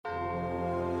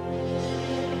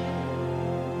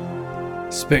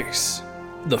Space,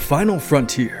 the final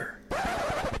frontier.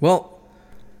 Well,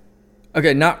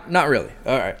 okay, not really.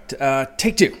 All right,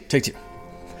 take two.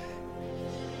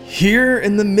 Here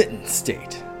in the Mitten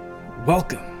State,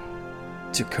 welcome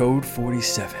to Code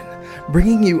 47,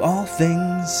 bringing you all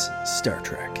things Star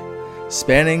Trek,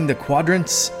 spanning the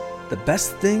quadrants, the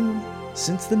best thing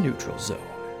since the neutral zone.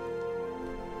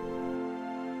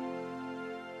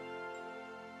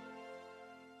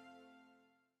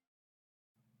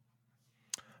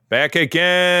 Back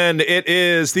again. It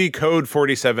is the Code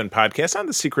 47 podcast on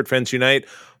the Secret Friends Unite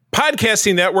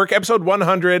Podcasting Network, episode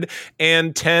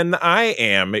 110. I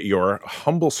am your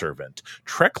humble servant,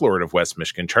 Trek Lord of West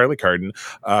Michigan, Charlie Carden,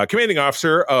 commanding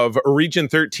officer of Region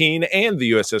 13 and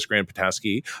the USS Grand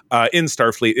Petoskey in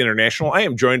Starfleet International. I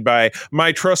am joined by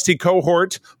my trusty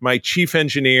cohort, my chief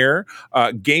engineer,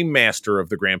 game master of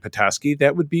the Grand Petoskey.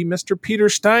 That would be Mr. Peter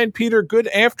Stein. Peter, good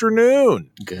afternoon.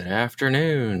 Good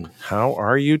afternoon. How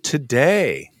are you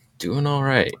today? Doing all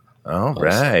right. All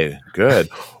right, good.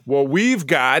 Well, we've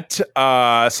got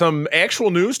some actual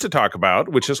news to talk about,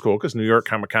 which is cool because New York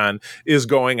Comic Con is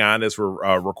going on as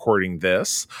we're recording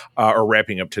this, or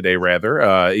wrapping up today, rather.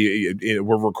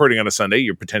 We're recording on a Sunday.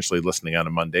 You're potentially listening on a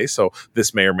Monday, so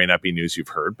this may or may not be news you've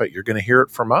heard, but you're going to hear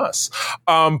it from us.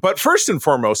 But first and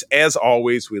foremost, as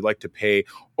always, we'd like to pay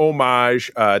homage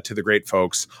to the great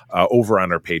folks over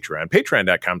on our Patreon,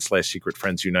 patreon.com/Secret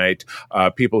Friends Unite.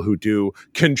 People who do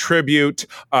contribute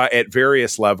at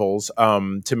various levels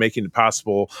to making it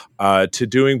possible to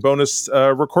doing bonus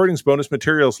recordings, bonus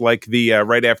materials like the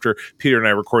right after Peter and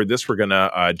I record this, we're going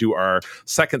to do our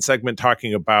second segment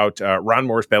talking about Ron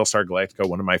Moore's Battlestar Galactica,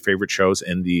 one of my favorite shows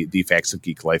in the Facts of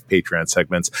Geek Life Patreon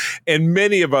segments, and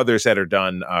many of others that are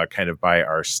done kind of by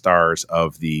our stars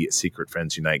of the Secret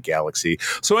Friends Unite galaxy.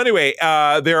 So anyway,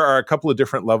 there are a couple of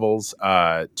different levels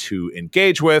to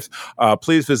engage with.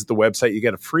 Please visit the website. You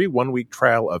get a free 1-week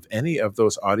trial of any of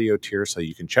those audio tiers so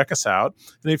you can check us out.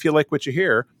 And if you like what you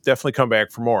hear, definitely come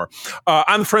back for more.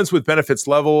 On the Friends with Benefits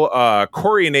level,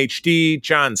 Corey in HD,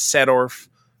 John Sadorf,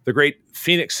 the great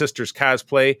Phoenix Sisters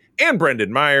cosplay, and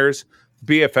Brendan Myers.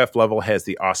 BFF level has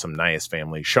the awesome Nias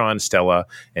family, Sean, Stella,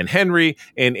 and Henry,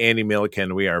 and Andy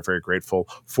Milliken. We are very grateful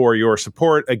for your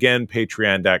support. Again,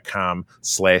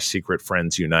 patreon.com/Secret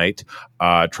Friends Unite.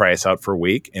 Try us out for a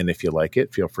week, and if you like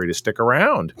it, feel free to stick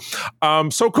around.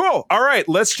 So cool. All right,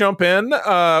 let's jump in.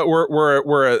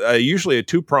 We're usually a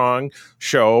two-prong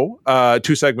show,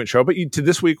 two-segment show, but to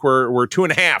this week we're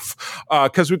 2.5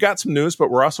 because we've got some news,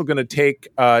 but we're also going to take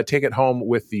it home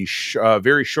with the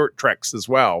very short treks as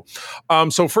well.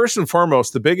 So first and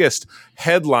foremost, the biggest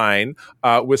headline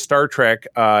with Star Trek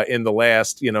in the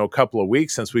last couple of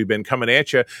weeks since we've been coming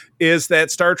at you is that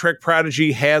Star Trek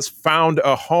Prodigy has found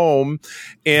a home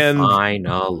in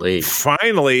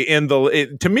finally in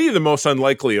to me the most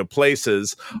unlikely of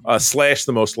places /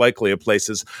 the most likely of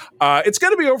places. It's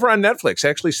going to be over on Netflix,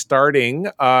 actually starting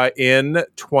in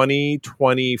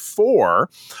 2024,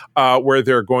 where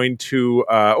they're going to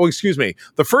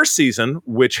the first season,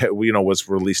 which was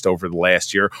released over the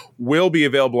last year, will be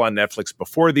available on Netflix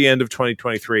before the end of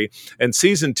 2023, and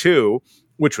season 2,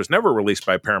 which was never released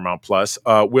by Paramount Plus,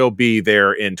 will be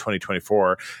there in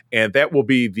 2024. And that will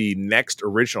be the next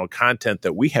original content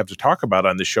that we have to talk about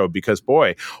on the show because,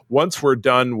 boy, once we're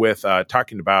done with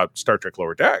talking about Star Trek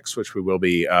Lower Decks, which we will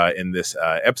be in this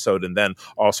episode, and then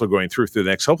also going through the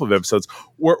next couple of episodes,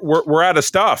 we're out of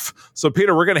stuff. So,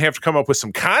 Peter, we're going to have to come up with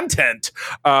some content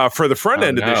for the front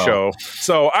end of the show.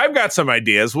 So I've got some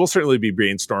ideas. We'll certainly be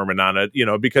brainstorming on it,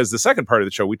 because the second part of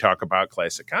the show, we talk about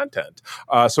classic content.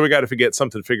 So we got to get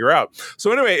something to figure out.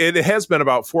 So anyway, it has been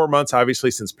about 4 months,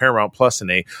 obviously, since Paramount Plus, in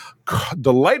a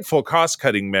delightful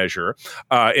cost-cutting measure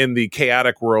in the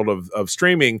chaotic world of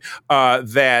streaming,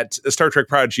 that Star Trek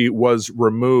Prodigy was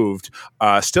removed,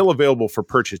 still available for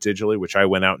purchase digitally, which I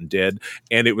went out and did.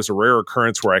 And it was a rare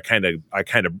occurrence where I kind of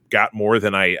got more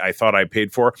than I thought I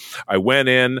paid for. I went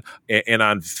in and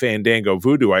on Fandango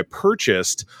Voodoo, I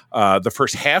purchased the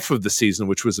first half of the season,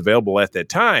 which was available at that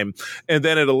time. And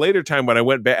then at a later time when I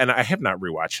went back, and I have not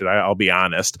rewatched it, I'll be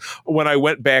honest, when I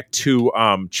went back to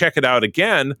check it out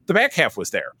again, the back half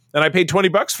was there. And I paid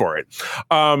 $20 for it.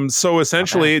 So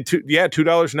essentially,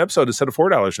 $2 an episode instead of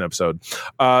 $4 an episode.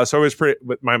 So it was pretty.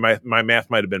 My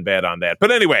math might have been bad on that.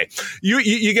 But anyway,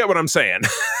 you get what I'm saying.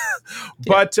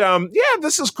 But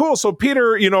this is cool. So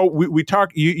Peter, we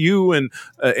talked. You and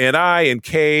I and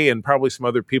Kay and probably some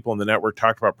other people in the network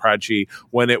talked about Prodigy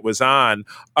when it was on.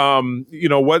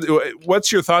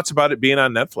 What's your thoughts about it being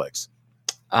on Netflix?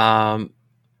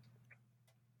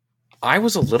 I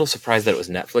was a little surprised that it was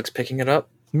Netflix picking it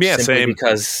up. Yeah,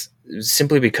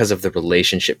 simply because of the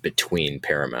relationship between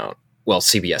Paramount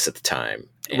CBS at the time,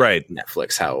 and Right.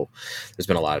 Netflix, how there's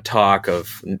been a lot of talk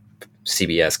of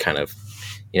CBS kind of,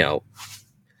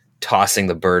 tossing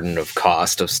the burden of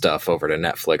cost of stuff over to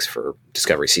Netflix for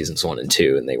Discovery seasons 1 and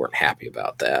 2, and they weren't happy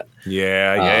about that.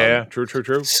 Yeah.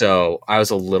 True. So I was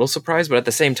a little surprised, but at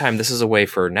the same time, this is a way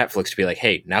for Netflix to be like,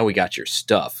 hey, now we got your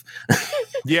stuff.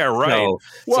 Yeah, right.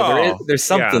 So there's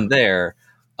something there.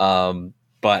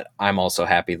 But I'm also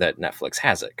happy that Netflix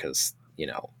has it because,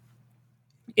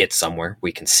 it's somewhere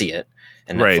we can see it.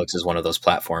 And Netflix is one of those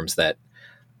platforms that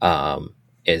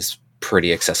is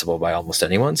pretty accessible by almost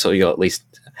anyone. So you'll at least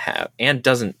have, and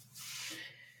doesn't,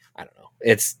 I don't know.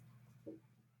 It's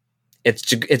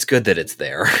good that it's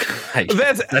there.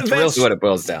 That's really what it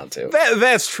boils down to.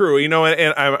 That's true. And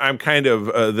I'm kind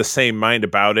of the same mind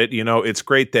about it. It's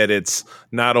great that it's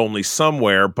not only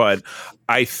somewhere, but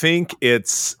I think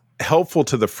it's helpful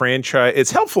to the franchise.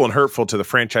 It's helpful and hurtful to the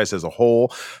franchise as a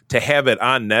whole to have it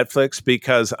on Netflix,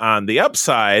 because on the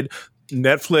upside,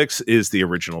 Netflix is the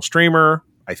original streamer,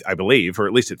 I believe, or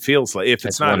at least it feels like. If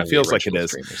it's not, it feels like it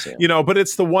is. But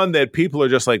it's the one that people are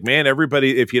just like, man,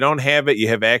 everybody, if you don't have it, you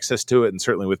have access to it. And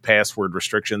certainly with password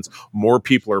restrictions, more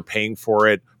people are paying for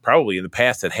it. Probably in the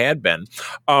past it had been.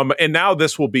 And now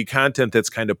this will be content that's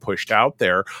kind of pushed out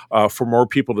there for more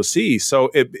people to see. So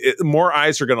more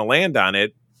eyes are going to land on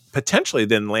it, potentially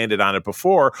than landed on it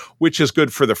before, which is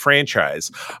good for the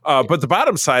franchise. But the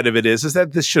bottom side of it is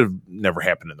that this should have never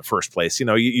happened in the first place.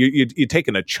 You're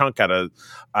taking a chunk out of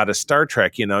Star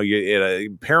Trek.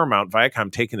 Paramount,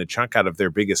 Viacom taking a chunk out of their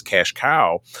biggest cash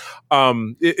cow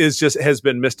has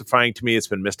been mystifying to me. It's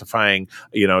been mystifying,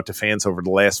 to fans over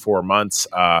the last 4 months.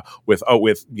 With all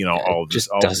of this,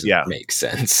 doesn't make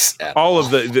sense. All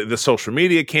of the social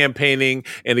media campaigning,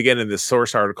 and again in this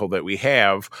source article that we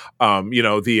have,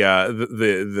 the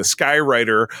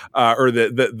Skywriter or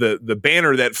the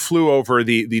banner that flew over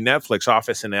the Netflix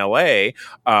office in LA,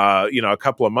 a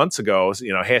couple of months ago,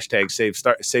 hashtag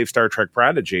save Star Trek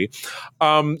Prodigy.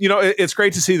 It's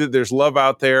great to see that there's love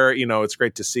out there. It's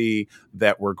great to see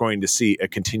that we're going to see a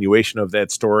continuation of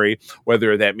that story,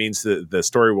 whether that means that the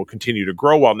story will continue to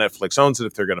grow while Netflix owns it,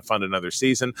 if they're going to fund another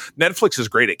season. Netflix is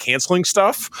great at canceling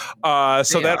stuff.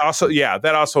 That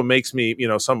also makes me,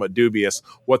 somewhat dubious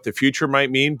what the future might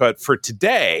mean. But for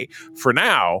today, for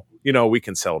now, we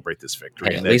can celebrate this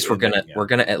victory. At least we're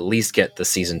gonna at least get the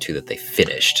season 2 that they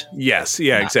finished. Yes,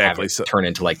 yeah, exactly. So turn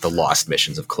into like the Lost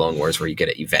missions of Clone Wars, where you get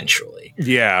it eventually.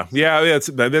 Yeah, that's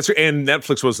and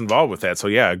Netflix was involved with that. So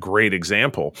yeah, a great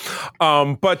example.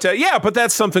 But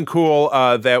that's something cool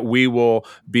that we will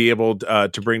be able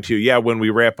to bring to you. Yeah, when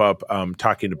we wrap up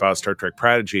talking about Star Trek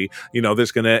Prodigy,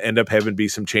 there's going to end up having be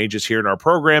some changes here in our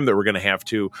program that we're going to have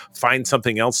to find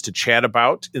something else to chat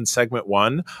about in segment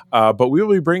 1. But we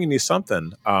will be bringing you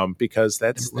something because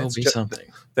that's something.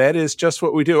 That is just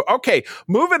what we do. Okay,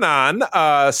 moving on.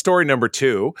 Story number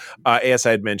 2. As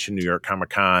I had mentioned, New York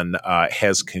Comic Con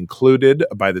has concluded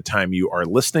by the time you are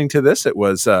listening to this. It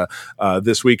was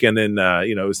this weekend, and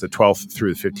it was the 12th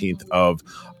through the 15th of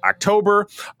October.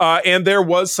 And there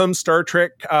was some Star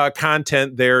Trek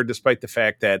content there, despite the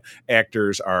fact that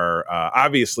actors are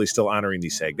obviously still honoring the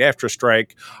SAG-AFTRA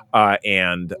strike.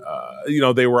 And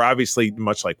they were obviously,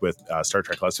 much like with Star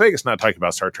Trek Las Vegas, not talking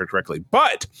about Star Trek directly.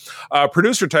 But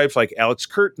producer types like Alex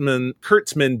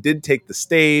Kurtzman did take the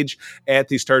stage at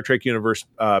the Star Trek Universe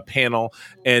panel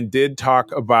and did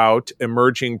talk about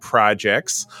emerging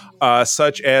projects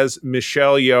such as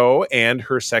Michelle Yeoh and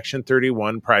her Section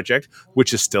 31 project,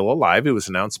 which is still alive. It was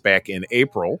announced back in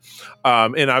April.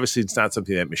 And obviously it's not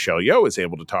something that Michelle Yeoh is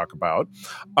able to talk about.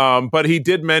 But he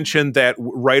did mention that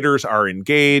writers are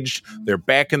engaged. They're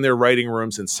back in their writing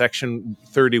rooms, and Section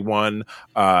 31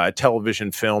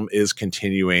 television film is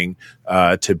continuing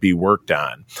to be worked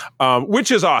on,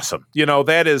 which is awesome.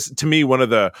 That is, to me, one of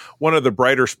the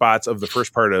brighter spots of the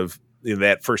first part of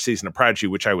that first season of Prodigy,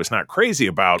 which I was not crazy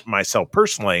about myself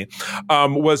personally,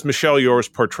 was Michelle Yeoh's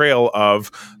portrayal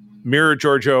of Mirror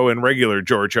Giorgio and regular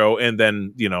Giorgio, and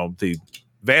then the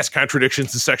vast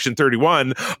contradictions in Section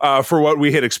 31 for what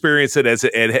we had experienced it as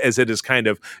it has kind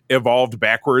of evolved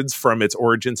backwards from its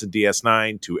origins in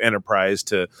DS9 to Enterprise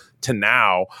to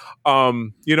now.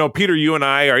 Peter, you and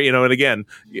I are, and again,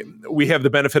 we have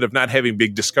the benefit of not having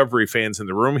big Discovery fans in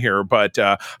the room here, but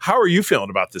how are you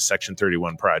feeling about this Section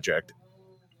 31 project?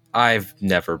 I've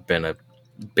never been a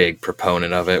big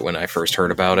proponent of it when I first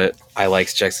heard about it. I like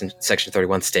Section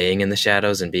 31 staying in the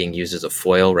shadows and being used as a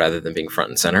foil rather than being front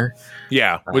and center.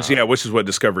 Which is what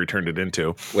Discovery turned it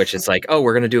into. Which is like,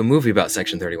 we're going to do a movie about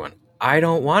Section 31. I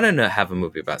don't want to have a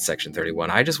movie about Section 31.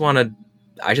 I just want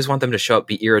them to show up,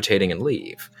 be irritating, and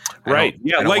leave. Right. I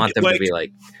don't want them to be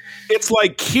like. It's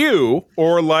like Q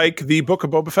or like the Book of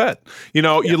Boba Fett. You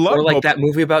love or like that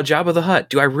movie about Jabba the Hutt.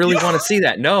 Do I really want to see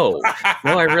that? No,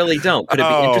 I really don't. Could it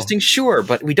be interesting? Sure,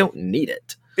 but we don't need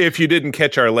it. If you didn't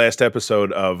catch our last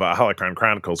episode of Holocron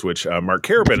Chronicles, which Mark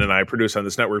Carabin and I produce on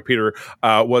this network, Peter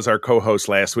was our co-host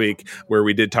last week, where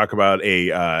we did talk about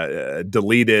a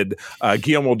deleted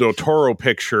Guillermo del Toro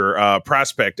picture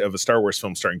prospect of a Star Wars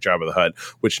film starring Jabba the Hutt,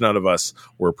 which none of us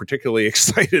were particularly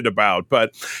excited about.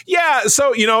 But yeah,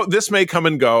 so, this may come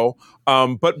and go.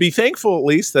 But be thankful at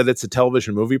least that it's a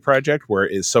television movie project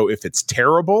so if it's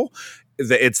terrible,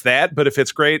 it's that, but if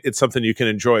it's great, it's something you can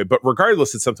enjoy. But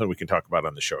regardless, it's something we can talk about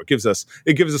on the show. It gives us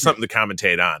something to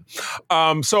commentate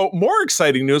on. So more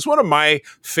exciting news. One of my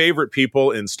favorite people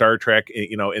in Star Trek,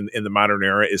 in the modern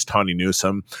era, is Tawny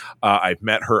Newsome. I've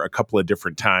met her a couple of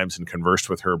different times and conversed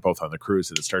with her both on the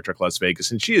cruise and at Star Trek Las Vegas,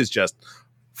 and she is just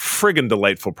friggin'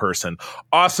 delightful person.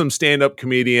 Awesome stand-up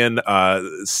comedian,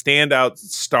 standout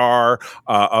star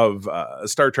of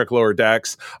Star Trek Lower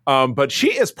Decks. But she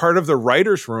is part of the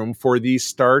writer's room for the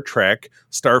Star Trek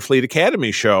Starfleet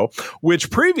Academy show, which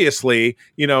previously,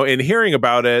 in hearing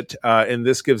about it, and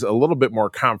this gives a little bit more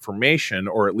confirmation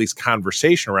or at least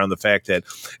conversation around the fact that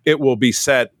it will be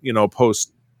set,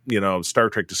 post Star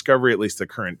Trek Discovery, at least the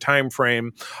current time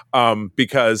frame,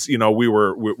 because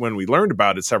when we learned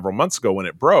about it several months ago when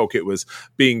it broke, it was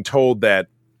being told that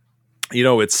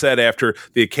it's set after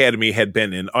the Academy had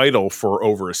been in idle for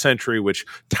over a century, which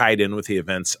tied in with the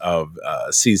events of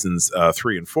seasons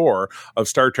 3 and 4 of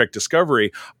Star Trek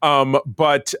Discovery.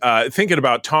 But thinking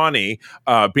about Tawny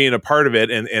being a part of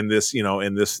it, and this,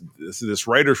 this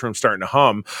writer's room starting to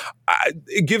hum,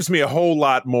 it gives me a whole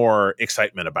lot more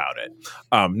excitement about it,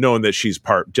 knowing that she's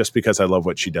part, just because I love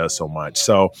what she does so much.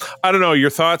 So I don't know, your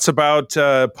thoughts about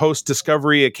post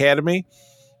Discovery Academy?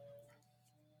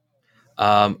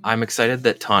 I'm excited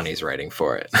that Tawny's writing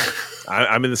for it.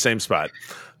 I'm in the same spot.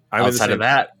 Outside of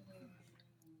that,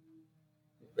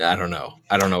 I don't know.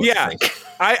 What to think.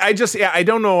 I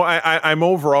don't know. I'm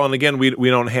overall, and again, we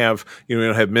don't have we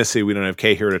don't have Missy, we don't have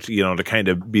Kay here to kind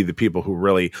of be the people who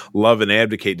really love and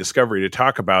advocate Discovery to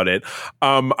talk about it.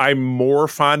 I'm more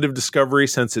fond of Discovery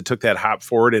since it took that hop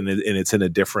forward, and it's in a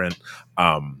different.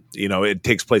 It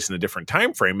takes place in a different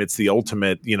time frame. It's the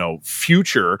ultimate,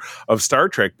 future of Star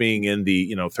Trek being in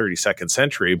the 32nd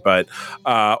century. But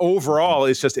overall,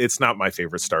 it's not my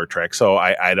favorite Star Trek. So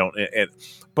I don't.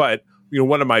 But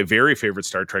one of my very favorite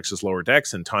Star Treks is Lower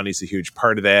Decks, and Tawny's a huge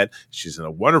part of that. She's a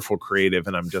wonderful creative,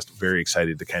 and I'm just very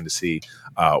excited to kind of see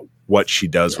what she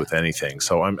does with anything.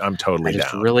 So I'm totally down. I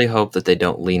just really hope that they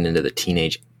don't lean into the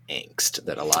teenage angst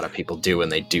that a lot of people do when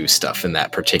they do stuff in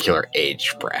that particular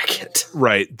age bracket.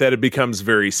 Right, that it becomes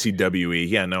very CWE.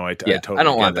 Yeah, no, I totally I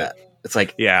don't want that. It's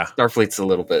like, Starfleet's a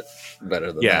little bit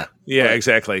better than that. Yeah,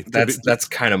 exactly. That's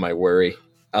kind of my worry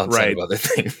outside of other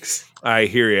things. I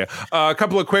hear you. A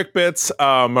couple of quick bits.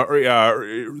 The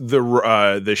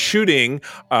shooting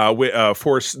for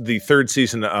the third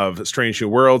season of Strange New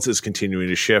Worlds is continuing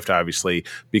to shift, obviously,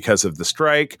 because of the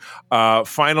strike.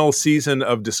 Final season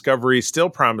of Discovery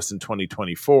still promised in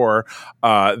 2024.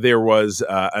 There was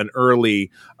an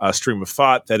early stream of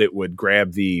thought that it would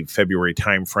grab the February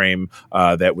timeframe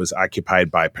that was occupied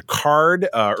by Picard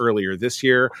earlier this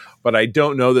year, but I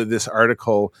don't know that this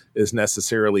article is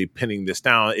necessarily pinning this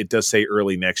down. It does say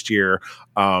early next year.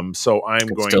 So I'm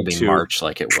going still be to March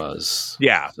like it was.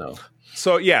 Yeah.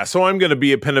 So I'm going to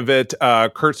be a pin of it.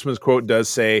 Kurtzman's quote does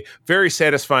say, very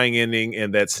satisfying ending,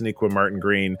 and that Sonequa Martin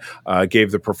Green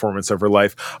gave the performance of her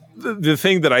life. The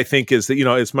thing that I think is that,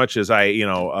 as much as I,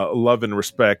 love and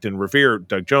respect and revere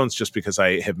Doug Jones, just because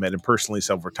I have met him personally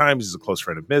several times, he's a close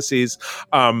friend of Missy's,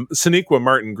 Sonequa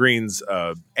Martin Green's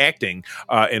acting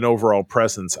and overall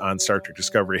presence on Star Trek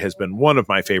Discovery has been one of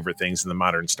my favorite things in the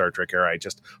modern Star Trek era. I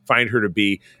just find her to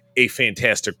be a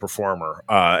fantastic performer,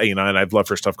 and I've loved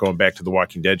her stuff going back to The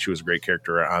Walking Dead. She was a great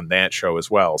character on that show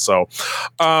as well. So,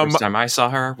 first time I saw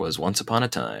her was Once Upon a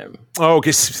Time. Oh,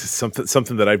 okay,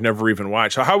 something that I've never even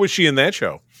watched. So how was she in that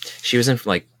show? She was in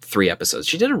like 3 episodes.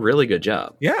 She did a really good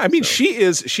job. Yeah, I mean,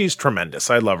 she's tremendous.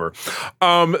 I love her.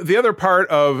 The other part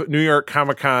of New York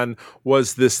Comic Con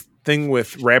was this thing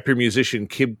with rapper musician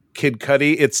Kid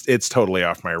Cudi. It's totally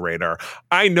off my radar.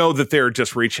 I know that they're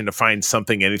just reaching to find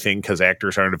anything because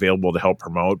actors aren't available to help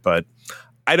promote, but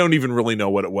I don't even really know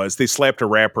what it was. They slapped a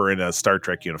rapper in a Star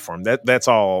Trek uniform. That's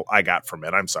all I got from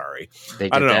it. I'm sorry. They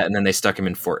did that, and then they stuck him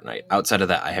in Fortnite. Outside of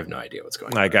that, I have no idea what's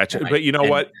going on. I got you. But you know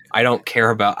what? I don't care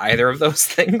about either of those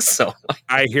things. So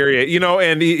I hear you. You know,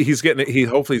 and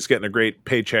hopefully he's getting a great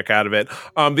paycheck out of it.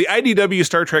 The IDW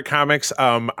Star Trek comics,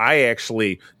 I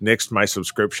actually nixed my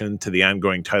subscription to the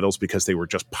ongoing titles because they were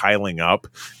just piling up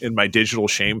in my digital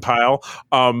shame pile.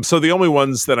 So the only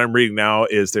ones that I'm reading now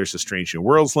is there's a Strange New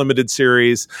Worlds limited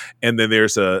series, and then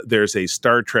there's a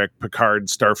Star Trek Picard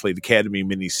Starfleet Academy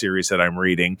miniseries that I'm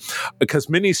reading, because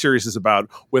miniseries is about,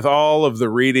 with all of the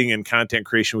reading and content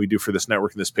creation we do for this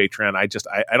network and this Patreon, I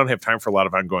don't have time for a lot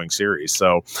of ongoing series.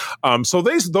 So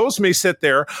those may sit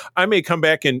there. I may come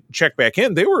back and check back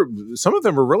in. Some of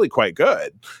them were really quite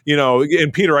good, you know.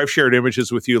 And Peter, I've shared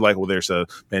images with you, like, well, there's a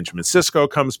Benjamin Sisko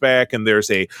comes back, and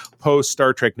there's a post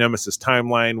Star Trek Nemesis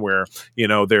timeline where, you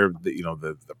know, there's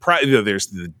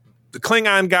the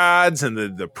Klingon gods and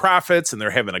the prophets, and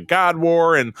they're having a god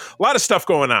war and a lot of stuff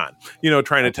going on, you know,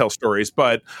 trying to tell stories.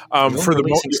 But for the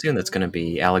most soon, that's going to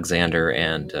be Alexander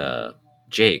and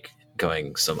Jake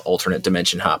going some alternate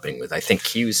dimension hopping with, I think,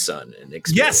 Q's son. And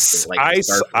yes,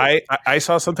 I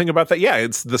saw something about that. Yeah,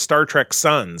 it's the Star Trek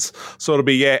sons. So it'll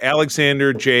be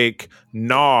Alexander, Jake,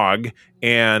 Nog,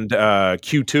 and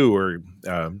Q2 or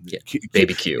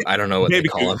Baby Q. I don't know what they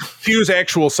call him. Q's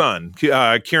actual son,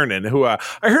 Kiernan, who I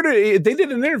heard they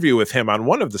did an interview with him on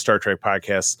one of the Star Trek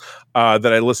podcasts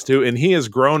that I listened to, and he has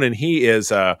grown, and he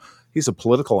is he's a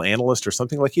political analyst or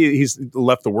something. Like he's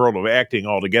left the world of acting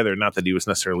altogether. Not that he was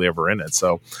necessarily ever in it.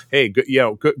 So hey,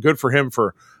 good for him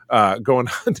for going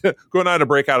on to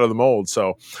break out of the mold.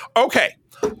 So okay.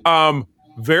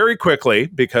 Very quickly,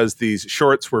 because these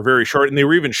shorts were very short, and they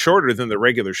were even shorter than the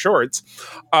regular shorts,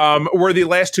 were the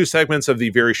last two segments of the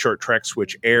very short treks,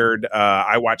 which aired.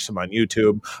 I watched them on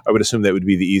YouTube. I would assume that would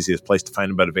be the easiest place to find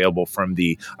them, but available from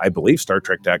the, I believe,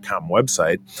 StarTrek.com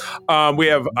website. We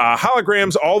have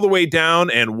Holograms All the Way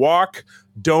Down and Walk,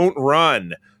 Don't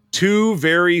Run. Two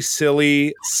very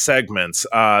silly segments.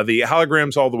 The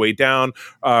Holograms All the Way Down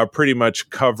pretty much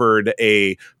covered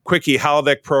a quickie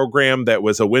holodeck program that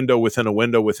was a window within a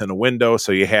window within a window.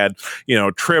 So you had, you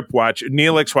know,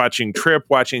 Neelix watching Trip,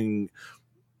 watching.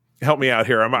 Help me out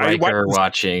here. Riker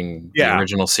watching the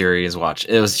original series.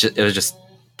 It was just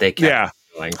they kept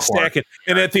stacking,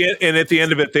 and at the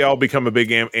end of it, they all become a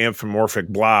big anthropomorphic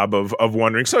blob of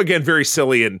wondering. So again, very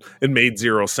silly and made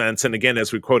zero sense. And again,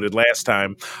 as we quoted last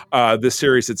time, this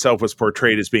series itself was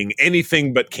portrayed as being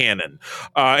anything but canon.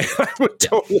 I would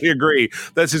totally agree.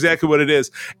 That's exactly what it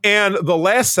is. And the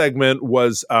last segment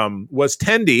was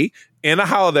Tendi in a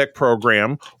holodeck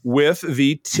program with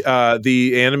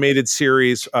the animated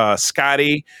series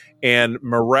Scotty and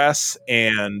Maress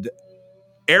and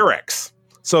Eric's.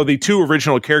 So the two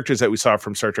original characters that we saw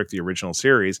from Star Trek, the original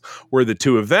series, were the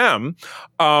two of them.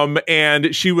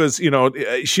 And she was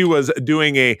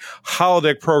doing a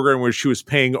holodeck program where she was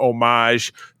paying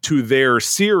homage to their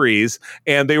series,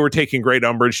 and they were taking great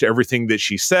umbrage to everything that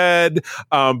she said.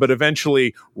 But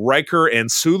eventually Riker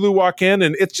and Sulu walk in,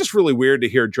 and it's just really weird to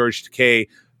hear George Takei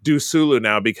do Sulu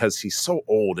now, because he's so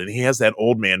old and he has that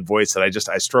old man voice that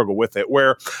I struggle with it,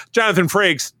 where Jonathan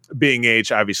Frakes, being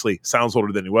aged, obviously sounds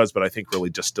older than he was, but I think really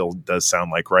just still does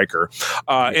sound like Riker.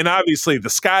 And obviously the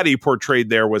Scotty portrayed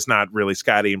there was not really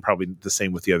Scotty, and probably the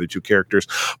same with the other two characters.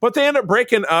 But they end up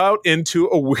breaking out into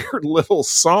a weird little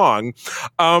song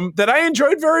that I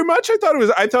enjoyed very much. I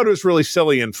thought it was really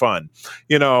silly and fun.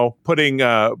 You know, putting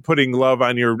love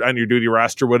on your duty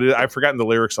roster. I've forgotten the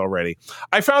lyrics already.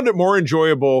 I found it more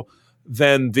enjoyable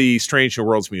than the Strange New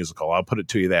Worlds musical. I'll put it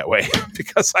to you that way,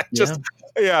 because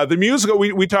the musical,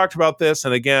 we talked about this.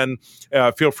 And again,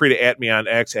 feel free to @ me on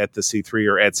X at the C3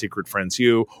 or at Secret Friends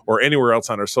U or anywhere else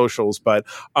on our socials. But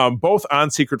both on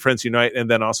Secret Friends Unite and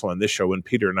then also on this show, when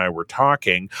Peter and I were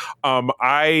talking,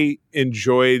 I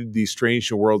enjoyed the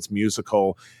Strange New Worlds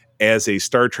musical as a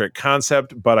Star Trek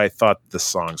concept, but I thought the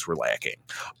songs were lacking.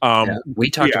 We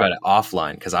talked about it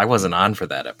offline because I wasn't on for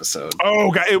that episode.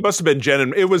 Oh, God, it must have been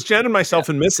Jen. It was Jen and myself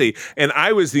and Missy, and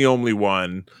I was the only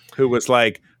one who was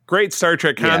like, great Star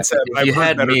Trek concept. If you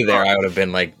had me there, I would have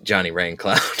been like Johnny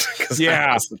Raincloud.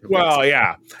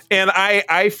 And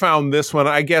I found this one,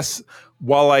 I guess,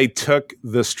 while I took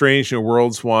the Strange New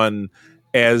Worlds one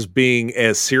as being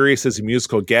as serious as a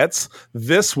musical gets,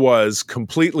 this was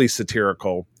completely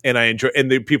satirical, and I enjoyed.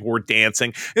 And the people were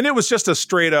dancing, and it was just a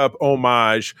straight up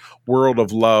homage, World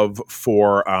of Love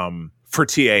for for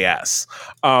TAS,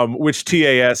 which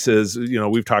TAS is,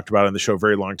 we've talked about on the show a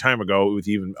very long time ago with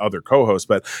even other co-hosts,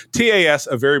 but TAS,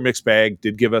 a very mixed bag,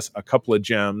 did give us a couple of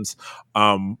gems.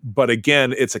 But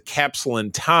again, it's a capsule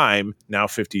in time, now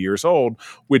 50 years old,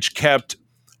 which kept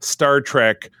Star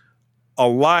Trek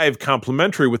alive,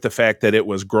 complementary with the fact that it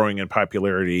was growing in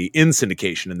popularity in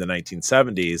syndication in the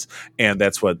 1970s, and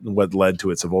that's what led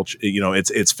to its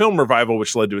its film revival,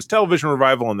 which led to its television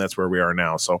revival, and that's where we are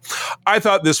now. So I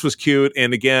thought this was cute,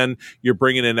 and again, you're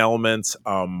bringing in elements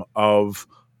of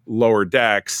Lower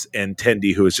Decks and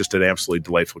Tendi, who is just an absolutely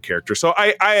delightful character. So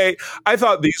I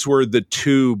thought these were the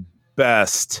two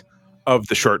best of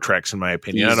the short treks, in my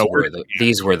opinion.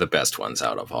 These were the best ones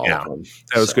out of all of them.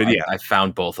 That was good. Yeah, I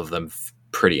found both of them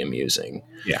pretty amusing.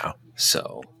 Yeah.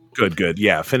 So good.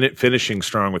 Yeah, finishing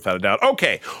strong without a doubt.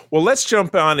 Okay, well, let's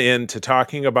jump on into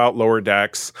talking about Lower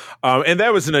Decks. And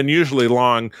that was an unusually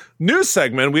long news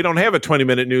segment. We don't have a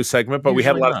 20-minute news segment, but we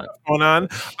had a lot of stuff going on.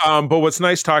 But what's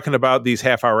nice talking about these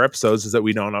half-hour episodes is that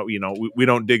we don't we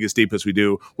don't dig as deep as we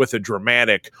do with a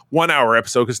dramatic 1-hour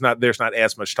episode, because there's not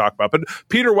as much to talk about. But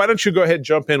Peter, why don't you go ahead and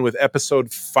jump in with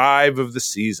episode 5 of the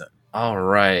season? All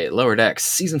right, Lower Decks,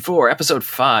 Season 4, Episode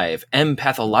 5,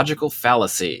 Empathological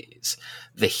Fallacies.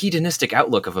 The hedonistic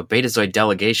outlook of a Betazoid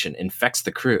delegation infects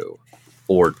the crew.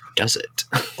 Or does it?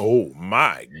 Oh,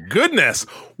 my goodness.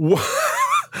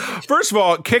 First of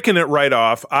all, kicking it right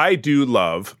off, I do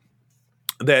love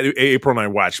that April and I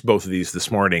watched both of these this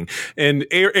morning. And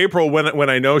April, when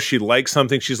I know she likes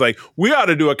something, she's like, we ought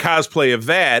to do a cosplay of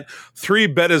that.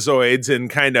 3 Betazoids in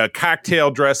kind of cocktail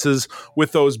dresses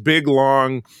with those big,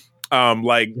 long...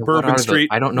 Bourbon Street.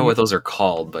 I don't know what those are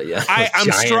called, but yeah,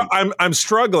 I'm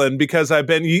struggling because I've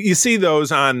been. You see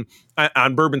those on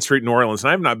Bourbon Street, New Orleans,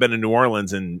 and I've not been in New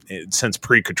Orleans since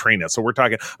pre-Katrina. So we're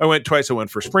talking. I went twice. I went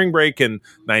for spring break in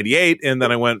 '98, and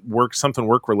then I went work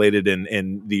related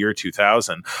in the year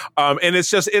 2000. And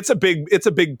it's a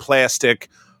big plastic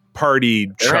party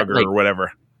chugger or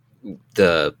whatever.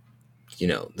 The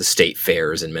state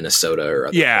fairs in Minnesota or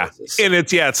other places. And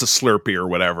it's a Slurpee or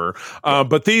whatever.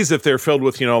 But these, if they're filled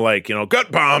with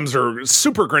gut bombs or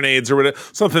super grenades or whatever,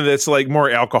 something that's like more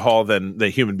alcohol than the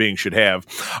human being should have.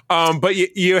 But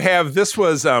you have, this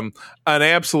was an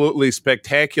absolutely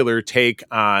spectacular take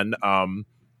on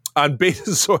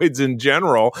Betazoids in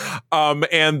general.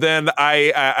 And then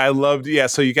I loved,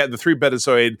 so you got the 3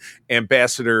 Betazoid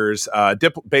ambassadors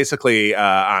basically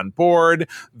on board.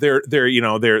 They're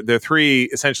 3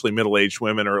 essentially middle-aged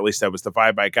women, or at least that was the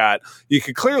vibe I got. You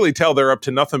could clearly tell they're up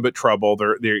to nothing but trouble.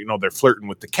 They're flirting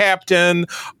with the captain.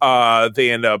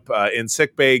 They end up in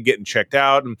sickbay getting checked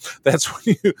out, and that's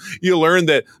when you learn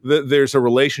that there's a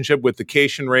relationship with the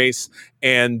Cation race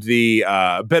and the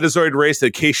Betazoid race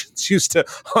that Cations used to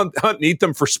hunt and eat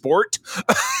them for sport.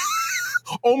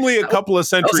 Only a couple of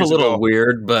centuries ago. That was a little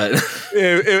weird, but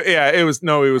it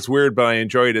was weird, but I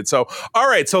enjoyed it. So, all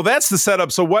right, so that's the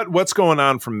setup. So what's going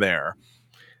on from there?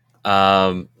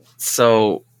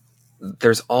 So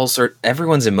there's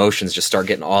everyone's emotions just start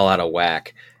getting all out of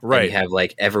whack. Right. And you have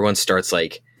everyone starts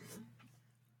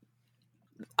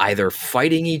either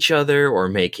fighting each other or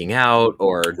making out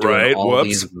or doing all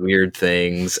these weird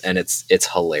things, and it's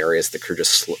hilarious. The crew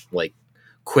just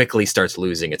quickly starts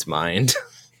losing its mind.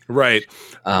 Right.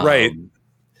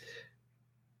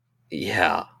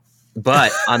 Yeah.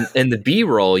 But in the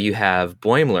B-roll, you have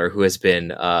Boimler, who has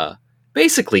been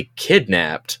basically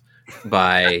kidnapped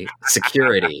by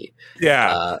security.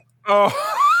 Yeah.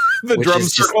 The drum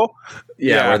circle.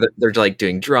 Where they're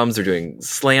doing drums, they're doing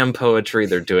slam poetry,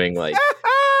 they're doing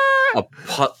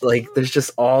there's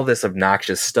just all this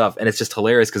obnoxious stuff, and it's just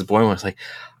hilarious because Boimler's like,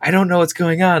 I don't know what's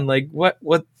going on.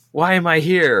 Why am I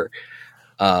here?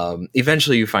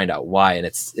 Eventually you find out why, and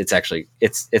it's actually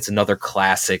another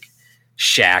classic.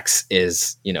 Shax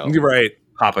is, right.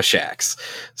 Papa Shax.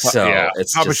 So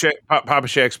it's Papa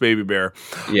Shax baby bear.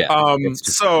 Yeah.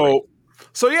 So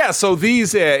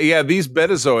these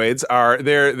Betazoids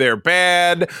they're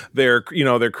bad. Their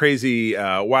crazy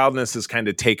wildness has kind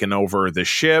of taken over the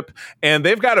ship, and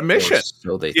they've got a mission.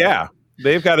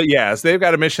 They've got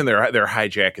a mission. They're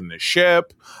hijacking the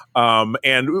ship,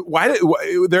 and why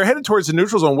they're headed towards the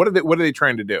neutral zone. What are they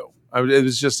trying to do? It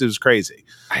was crazy.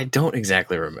 I don't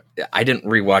exactly remember. I didn't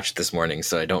rewatch this morning,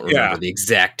 so I don't remember the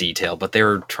exact detail. But they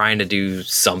were trying to do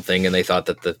something, and they thought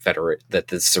that the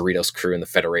Cerritos crew and the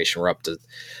Federation were up to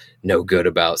no good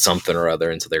about something or other,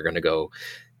 and so they're going to go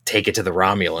take it to the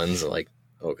Romulans.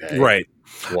 Okay, right?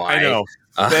 Why? I know.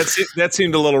 That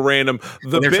seemed a little random.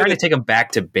 They're trying to take him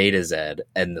back to Beta Z,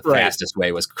 and the fastest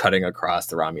way was cutting across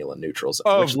the Romulan neutral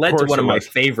zone, which led to one of my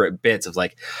favorite bits of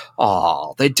like,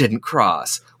 oh, they didn't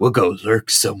cross. We'll go lurk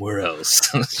somewhere else.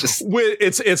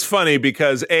 It's funny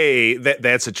because A,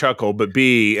 that's a chuckle, but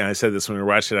B, and I said this when we were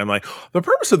watching it, I'm like, the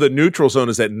purpose of the neutral zone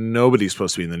is that nobody's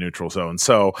supposed to be in the neutral zone.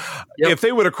 So if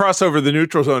they would have crossed over the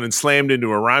neutral zone and slammed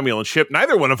into a Romulan ship,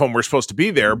 neither one of them were supposed to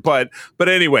be there. But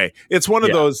anyway, it's one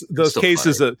of those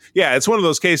cases. It's one of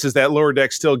those cases that Lower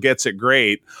Deck still gets it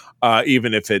great,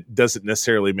 even if it doesn't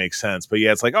necessarily make sense. But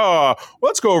it's like, oh,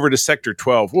 let's go over to Sector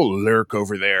 12. We'll lurk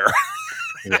over there.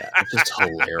 It's just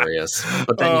hilarious.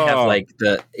 But then you have like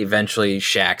eventually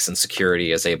Shax and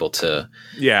security is able to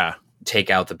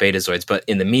take out the Betazoids. But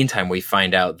in the meantime, we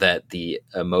find out that the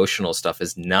emotional stuff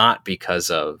is not because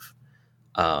of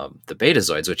the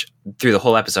Betazoids, which through the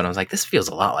whole episode I was like, this feels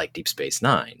a lot like Deep Space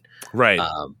Nine, right?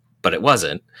 But it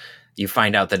wasn't. You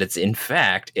find out that it's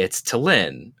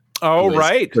T'Lyn. Oh,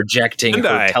 right. Projecting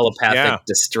her telepathic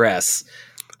distress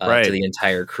to the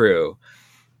entire crew,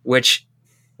 which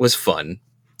was fun.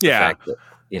 Yeah. That,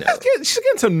 she's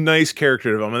getting some nice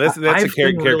character development. That's a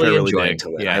character I really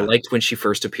enjoying. I liked when she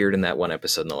first appeared in that one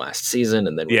episode in the last season.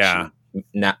 And then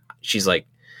she's like,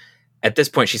 at this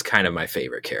point, she's kind of my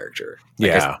favorite character.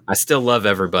 Like, I still love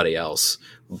everybody else,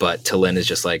 but T'Lyn is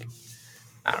just like,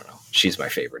 I don't know. She's my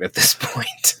favorite at this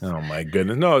point. Oh my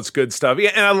goodness. No, it's good stuff.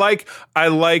 Yeah. And I like,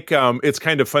 it's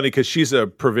kind of funny because she's a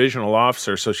provisional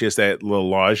officer. So she has that little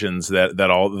lodgings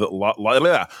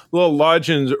little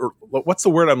lodgings, what's the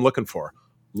word I'm looking for?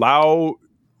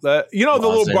 The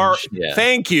little bar. Yeah.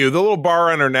 Thank you. The little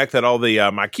bar on her neck that all the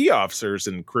Maquis officers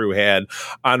and crew had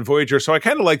on Voyager. So I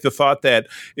kind of like the thought that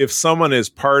if someone is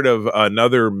part of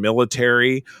another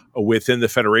military within the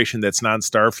Federation that's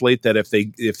non-Starfleet, that if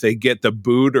they get the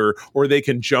boot or they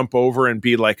can jump over and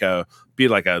be like a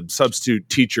substitute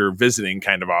teacher visiting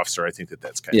kind of officer. I think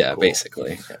that's kind of cool.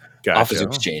 Basically. Gotcha. Office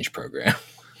exchange program.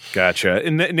 Gotcha.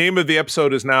 And the name of the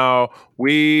episode is now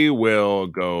 "We Will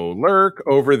Go Lurk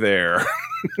Over There."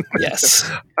 Yes.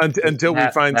 Until we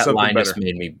find something line better. Just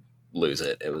made me lose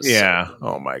it. It was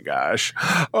Oh my gosh.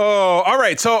 Oh, all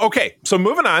right. So So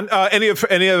moving on.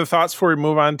 Any other thoughts before we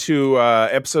move on to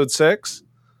episode 6?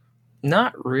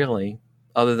 Not really.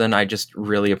 Other than I just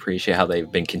really appreciate how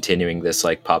they've been continuing this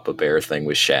like Papa Bear thing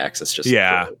with Shax. It's just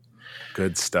great.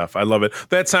 Good stuff. I love it.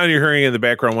 That sound you're hearing in the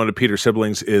background, one of Peter's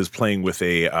siblings is playing with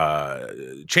a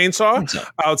chainsaw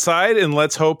outside, and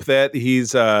let's hope that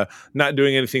he's not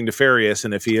doing anything nefarious.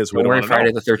 And if he is, don't worry,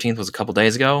 Friday the 13th was a couple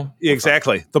days ago.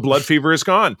 Exactly. The blood fever is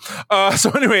gone.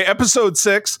 So anyway, episode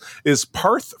 6 is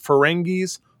Parth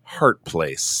Ferengi's Heart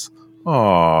Place.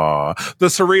 Aww. The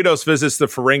Cerritos visits the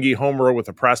Ferengi homeworld with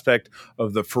the prospect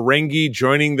of the Ferengi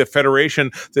joining the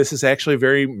Federation. This is actually a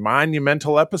very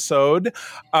monumental episode,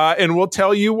 and we'll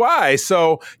tell you why.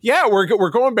 So,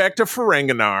 we're going back to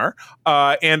Ferenginar,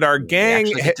 and our gang... We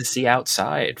actually get to see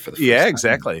outside for the first time.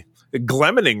 Exactly.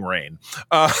 Gleaming rain.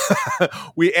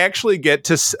 We actually get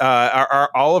to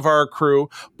all of our crew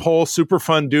pull super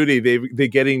fun duty. They're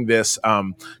getting this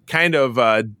kind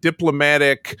of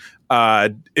diplomatic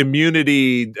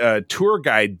immunity tour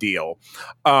guide deal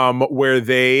where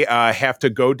they have to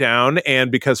go down, and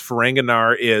because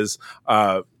Ferenginar is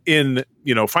in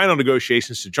final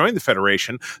negotiations to join the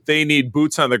Federation, they need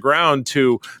boots on the ground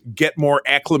to get more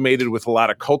acclimated with a lot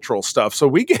of cultural stuff. So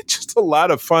we get just a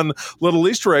lot of fun little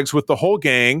Easter eggs with the whole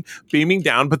gang beaming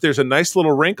down, but there's a nice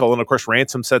little wrinkle, and of course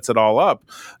Ransom sets it all up,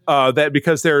 that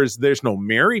because there's no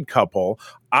married couple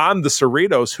on the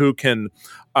Cerritos who can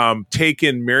take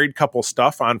in married couple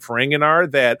stuff on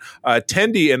Ferenginar, that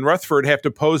Tendi and Rutherford have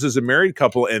to pose as a married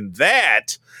couple, and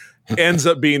that ends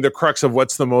up being the crux of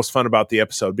what's the most fun about the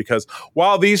episode, because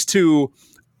while these two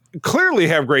clearly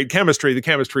have great chemistry, the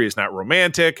chemistry is not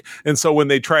romantic. And so when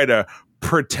they try to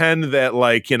pretend that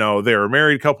they're a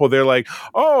married couple, they're like,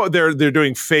 oh, they're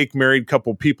doing fake married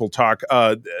couple people talk.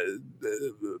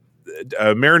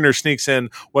 Mariner sneaks in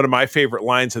one of my favorite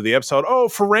lines of the episode. Oh,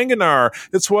 Ferenginar,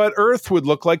 it's what Earth would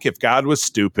look like if God was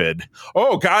stupid.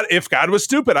 Oh God, if God was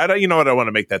stupid. I don't want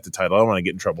to make that the title. I don't want to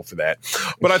get in trouble for that.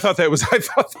 But I thought that was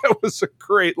a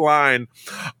great line.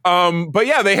 But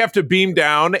yeah, they have to beam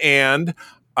down and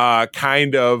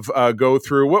go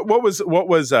through what was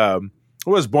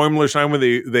Boimler's time when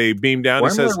they beamed down?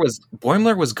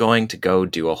 Boimler was going to go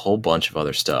do a whole bunch of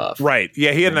other stuff. Right.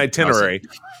 Yeah, he had an itinerary.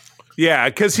 Yeah,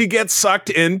 because he gets sucked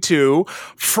into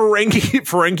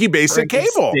Ferengi Basic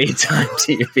Cable. Daytime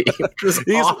TV. Which was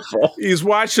awful. He's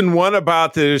watching one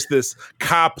about there's this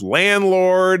cop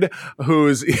landlord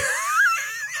who's...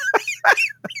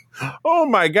 oh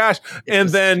my gosh. And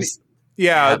then...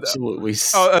 absolutely a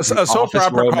soap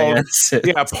opera romance.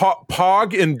 Called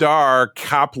Pog and Dar,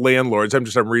 Cop Landlords. I'm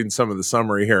reading some of the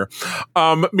summary here.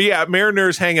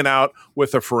 Mariner's hanging out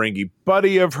with a Ferengi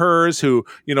buddy of hers who,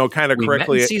 kind of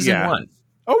correctly met in season 1.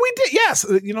 Oh, we did. Yes.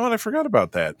 You know what? I forgot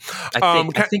about that. I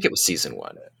think it was season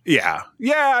 1. Yeah.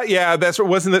 That's what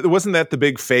wasn't that the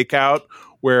big fake out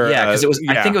where? Yeah, because it was.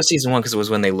 I think it was season 1 because it was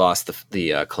when they lost the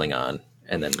Klingon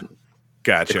and then the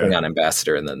Klingon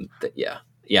ambassador and then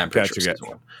I'm pretty sure season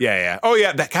 1. Yeah. Oh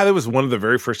yeah, that was one of the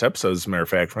very first episodes. As a matter of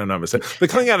fact, if I'm not mistaken, the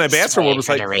Klingon ambassador one was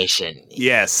Federation.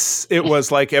 Yes, it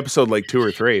was like episode 2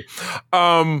 or 3.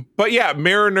 But yeah,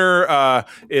 Mariner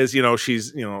is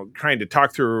she's trying to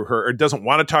talk through or doesn't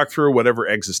want to talk through whatever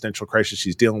existential crisis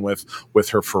she's dealing with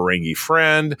her Ferengi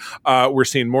friend. We're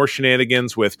seeing more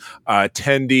shenanigans with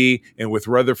Tendi and with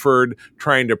Rutherford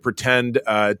trying to pretend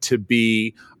to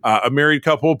be a married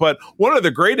couple. But one of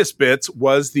the greatest bits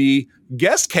was the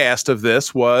guest cast of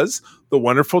this was the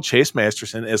wonderful Chase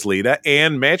Masterson as Lita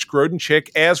and Match Grodenchik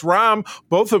as Rom,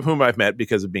 both of whom I've met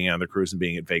because of being on the cruise and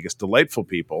being at Vegas. Delightful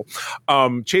people.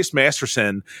 Chase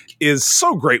Masterson is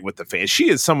so great with the fans. She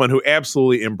is someone who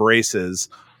absolutely embraces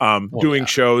doing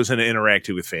shows and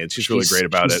interacting with fans. She's really great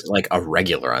about it. Like a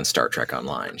regular on Star Trek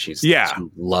Online. She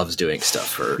loves doing stuff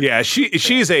for. Yeah,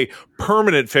 she's a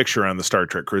permanent fixture on the Star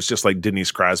Trek cruise, just like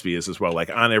Denise Crosby is as well. Like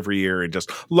on every year, and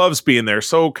just loves being there.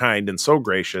 So kind and so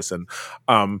gracious. And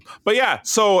but yeah,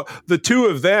 so the two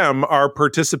of them are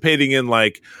participating in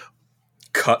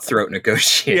cutthroat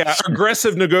negotiations. Yeah,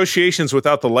 aggressive negotiations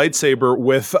without the lightsaber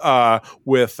with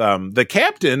the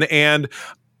captain and.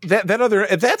 That's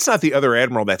not the other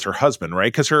admiral. That's her husband,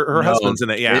 right? Because her husband's in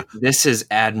it. Yeah, this is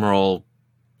Admiral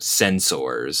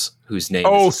Sensors, whose name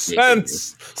is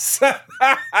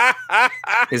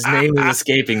his name is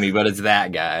escaping me, but it's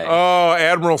that guy. Oh,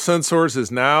 Admiral Sensors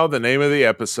is now the name of the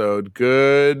episode.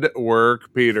 Good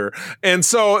work, Peter. And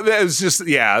so that was just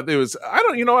it was. I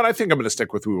don't. You know what? I think I'm going to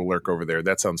stick with We Will Lurk over there.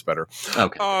 That sounds better.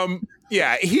 Okay.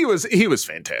 Yeah, he was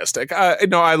fantastic.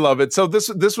 No, I love it. So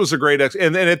this was a great,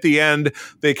 and then at the end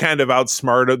they kind of out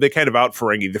Ferengi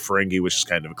the Ferengi, which is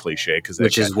kind of a cliche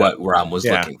which is what Rom was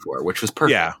looking for, which was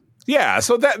perfect. Yeah.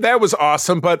 So that was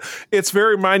awesome, but it's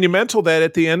very monumental that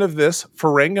at the end of this,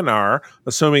 Ferenginar,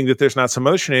 assuming that there's not some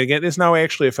other shenanigan, is now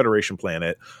actually a Federation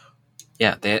planet.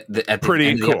 Yeah, at the end of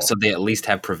the episode, they at least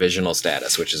have provisional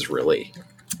status, which is really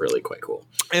quite cool.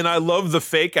 And I love the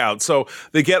fake out. So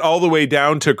they get all the way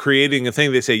down to creating a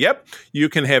thing. They say, yep, you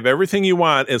can have everything you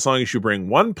want as long as you bring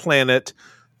one planet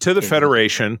to the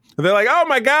Federation. And they're like, oh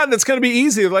my God, that's going to be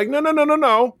easy. They're like,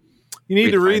 no. You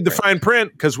need to read the fine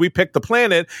print because we picked the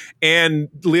planet. And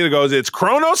Lita goes, it's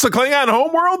Kronos, the Klingon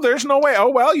homeworld? There's no way. Oh,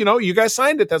 well, you guys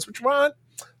signed it. That's what you want.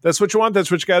 That's what you want.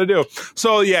 That's what you got to do.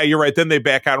 So, yeah, you're right. Then they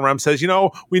back out and Rom says,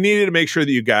 we needed to make sure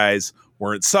that you guys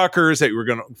weren't suckers, that you were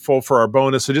going to fall for our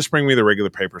bonus. So just bring me the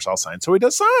regular papers. I'll sign. So he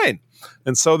does sign.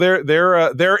 And so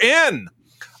they're in.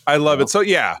 I love it. So,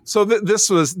 yeah. So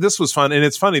this was fun. And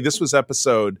it's funny. This was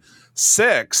episode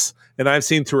 6 and I've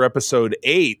seen through episode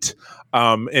 8.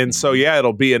 And so, yeah,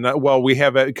 it'll be we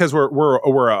have because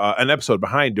we're an episode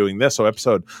behind doing this. So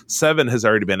episode 7 has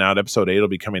already been out. Episode 8 will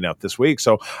be coming out this week.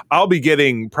 So I'll be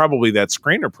getting probably that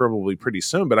screener probably pretty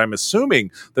soon, but I'm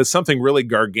assuming that something really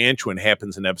gargantuan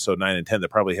happens in episode 9 and 10 that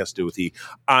probably has to do with the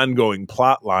ongoing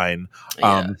plot line,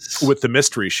 with the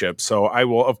mystery ship. So I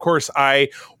will, of course,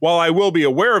 while I will be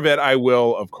aware of it, I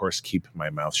will, of course, keep my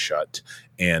mouth shut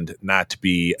and not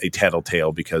be a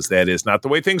tattletale because that is not the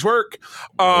way things work.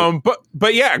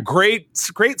 But yeah, great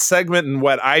segment. And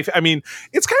what I mean,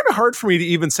 it's kind of hard for me to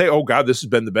even say, oh God, this has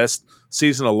been the best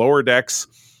season of Lower Decks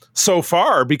so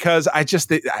far because it just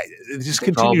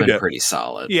continued to pretty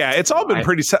solid. Yeah, it's all been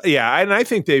pretty yeah, and I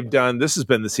think this has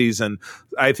been the season,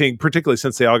 I think particularly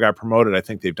since they all got promoted, I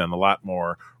think they've done a lot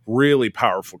more really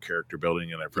powerful character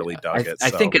building and I've really dug it.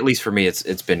 I think at least for me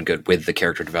it's been good with the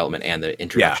character development and the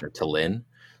introduction to Lynn.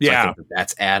 So I think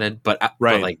that's added, but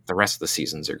like the rest of the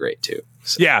seasons are great too.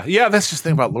 So. Yeah, that's just the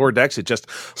thing about Lower Decks. It just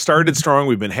started strong.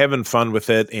 We've been having fun with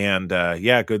it, and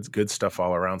good stuff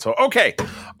all around. So okay,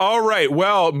 all right.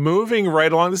 Well, moving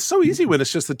right along. This is so easy when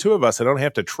it's just the two of us. I don't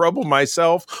have to trouble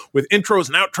myself with intros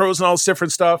and outros and all this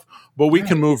different stuff. But we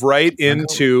can move right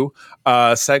into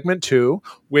segment 2,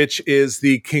 which is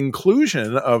the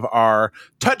conclusion of our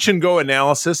touch and go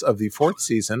analysis of the 4th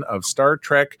season of Star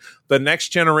Trek: The Next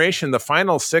Generation. The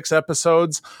final 6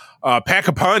 episodes pack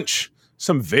a punch.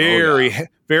 Some very,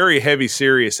 very heavy,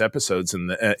 serious episodes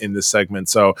in this segment.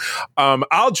 So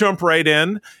I'll jump right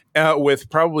in with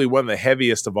probably one of the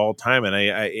heaviest of all time, and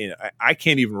I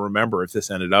can't even remember if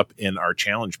this ended up in our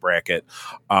challenge bracket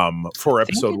for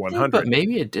episode 100. But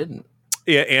maybe it didn't.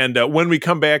 And when we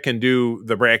come back and do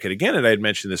the bracket again, and I had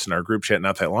mentioned this in our group chat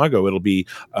not that long ago, it'll be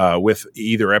with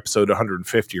either episode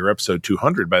 150 or episode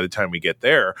 200 by the time we get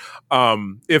there.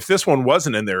 If this one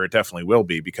wasn't in there, it definitely will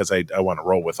be, because I want to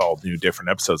roll with all new different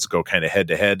episodes to go kind of head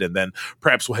to head. And then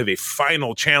perhaps we'll have a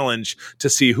final challenge to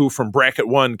see who from bracket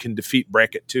 1 can defeat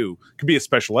bracket 2. Could be a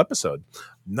special episode.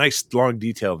 Nice, long,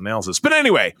 detailed analysis. But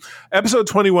anyway, episode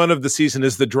 21 of the season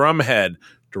is The Drumhead,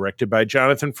 directed by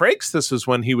Jonathan Frakes. This was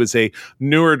when he was a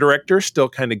newer director, still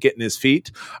kind of getting his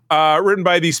feet. Written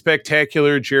by the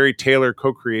spectacular Jerry Taylor,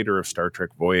 co-creator of Star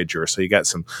Trek Voyager. So you got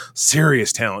some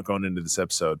serious talent going into this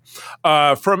episode.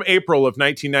 From April of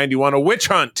 1991, A Witch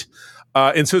Hunt.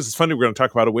 Ensues. It's funny, we're going to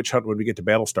talk about a witch hunt when we get to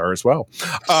Battlestar as well.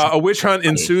 A witch hunt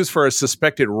ensues for a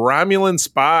suspected Romulan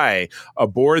spy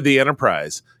aboard the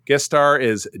Enterprise. Guest star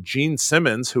is Gene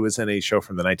Simmons, who is in a show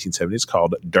from the 1970s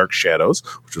called Dark Shadows,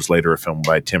 which was later a film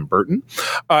by Tim Burton,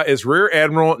 is Rear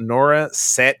Admiral Nora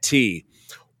Satie.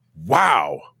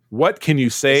 Wow. What can you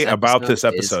say about this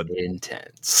episode?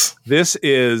 Intense. This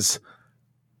is,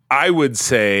 I would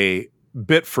say,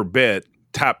 bit for bit,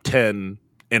 top 10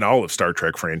 in all of Star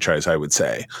Trek franchise, I would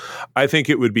say. I think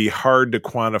it would be hard to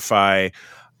quantify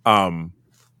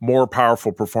more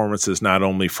powerful performances, not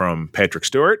only from Patrick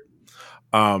Stewart,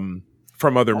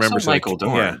 from other also members. Michael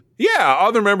Dorn. Yeah,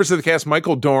 other members of the cast.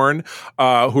 Michael Dorn,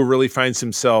 who really finds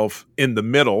himself in the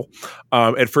middle,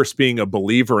 at first being a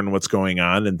believer in what's going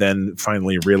on, and then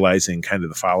finally realizing kind of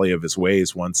the folly of his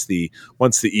ways once the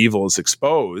evil is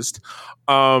exposed.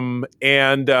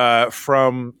 And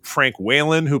from Frank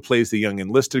Whalen, who plays the young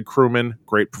enlisted crewman,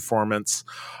 great performance.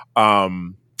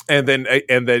 And then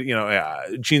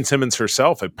Gene Simmons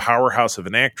herself, a powerhouse of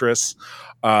an actress,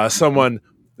 someone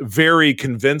very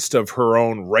convinced of her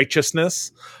own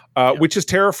righteousness, which is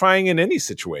terrifying in any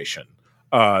situation.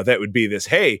 That would be this,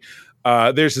 hey,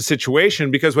 there's a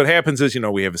situation, because what happens is,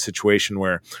 we have a situation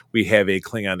where we have a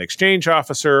Klingon exchange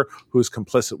officer who's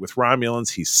complicit with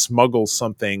Romulans. He smuggles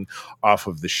something off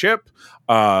of the ship.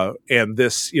 And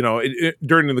this,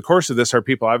 during the course of this, are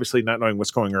people obviously not knowing what's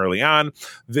going early on.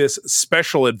 This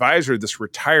special advisor, this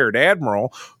retired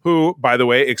admiral, who, by the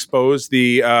way, exposed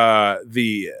the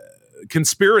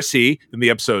conspiracy in the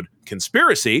episode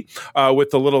Conspiracy with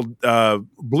the little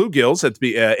bluegills at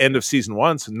the end of season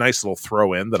 1. It's a nice little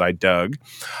throw in that I dug.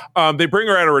 They bring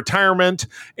her out of retirement,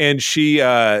 and she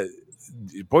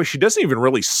doesn't even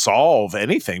really solve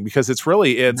anything, because there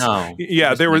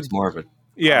was more of it.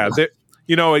 Yeah.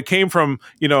 It came from,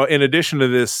 in addition to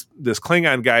this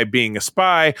Klingon guy being a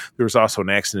spy, there was also an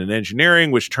accident in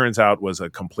engineering, which turns out was a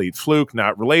complete fluke,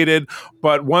 not related.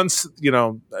 But once,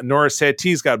 Nora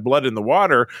Satie's got blood in the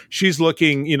water, she's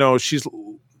looking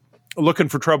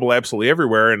for trouble absolutely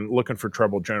everywhere, and looking for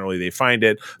trouble generally they find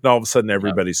it, and all of a sudden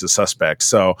everybody's a suspect.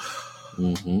 So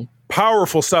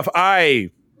powerful stuff.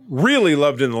 I really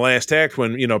loved in the last act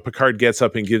when, Picard gets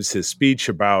up and gives his speech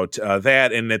about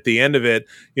that. And at the end of it,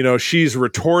 she's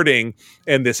retorting,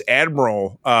 and this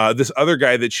admiral, this other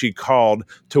guy that she called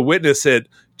to witness it,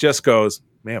 just goes,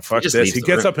 man, fuck this. He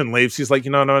gets up and leaves. He's like,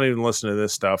 I'm not even listening to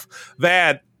this stuff.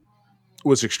 That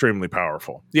was extremely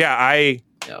powerful. Yeah. I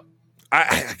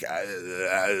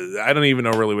don't even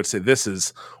know really what to say. This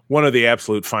is one of the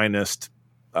absolute finest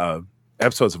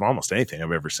episodes of almost anything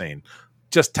I've ever seen.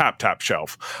 Just top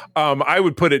shelf. I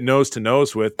would put it nose to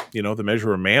nose with, The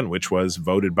Measure of Man, which was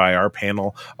voted by our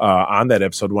panel on that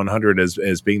episode 100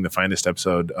 as being the finest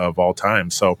episode of all time.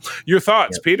 So your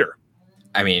thoughts, Peter?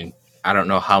 I mean, I don't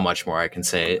know how much more I can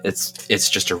say. It's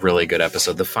just a really good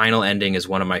episode. The final ending is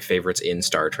one of my favorites in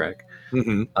Star Trek.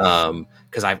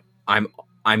 Because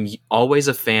I'm always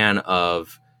a fan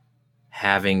of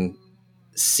having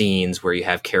scenes where you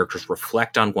have characters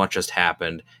reflect on what just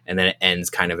happened, and then it ends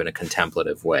kind of in a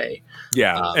contemplative way.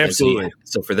 Yeah, absolutely.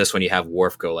 So for this one, you have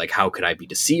Worf go like, how could I be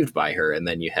deceived by her? And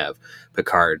then you have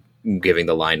Picard giving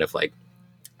the line of like,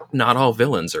 not all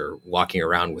villains are walking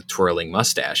around with twirling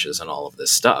mustaches and all of this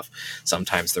stuff.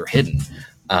 Sometimes they're hidden.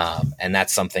 And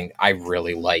that's something I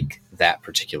really like, that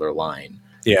particular line.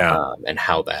 Yeah. And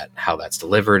how that's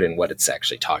delivered and what it's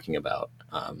actually talking about.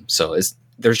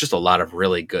 There's just a lot of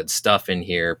really good stuff in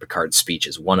here. Picard's speech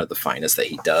is one of the finest that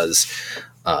he does.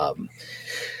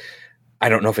 I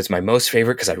don't know if it's my most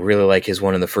favorite, because I really like his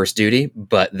one in The First Duty,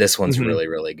 but this one's really,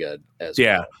 really good as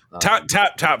well.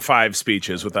 Top 5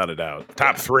 speeches without a doubt.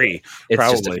 Top 3. It's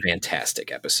probably just a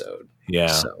fantastic episode. Yeah.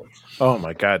 So. Oh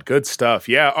my God. Good stuff.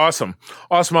 Yeah. Awesome.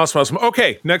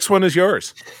 Okay. Next one is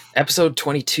yours. Episode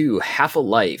 22, Half a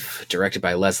Life, directed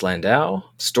by Les Landau,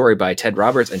 story by Ted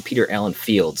Roberts and Peter Allen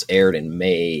Fields, aired in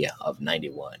May of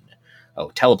 91.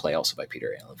 Teleplay, also by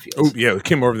Peter Allen Fields. Oh, yeah, it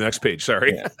came over the next page.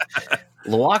 Sorry. Yeah.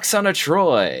 Lwaxana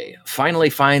Troy finally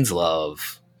finds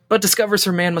love, but discovers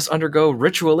her man must undergo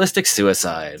ritualistic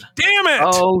suicide. Damn it!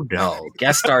 Oh, no.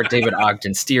 Guest star David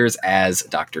Ogden Stiers as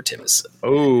Dr. Timison.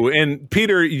 Oh, and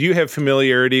Peter, you have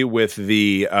familiarity with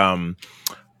the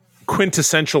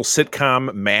quintessential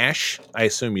sitcom MASH? I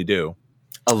assume you do.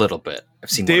 A little bit. I've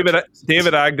seen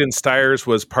David Ogden Stiers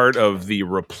was part of the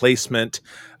replacement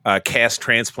cast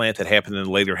transplant that happened in the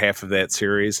later half of that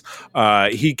series.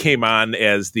 He came on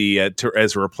as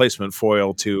as a replacement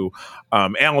foil to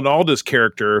Alan Alda's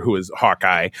character, who is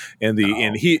Hawkeye, and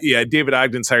David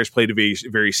Ogden Stiers played a very,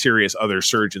 very serious other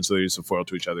surgeon, so they used to foil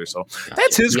to each other. So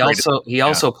that's his. He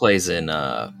also plays in.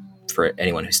 For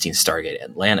anyone who's seen Stargate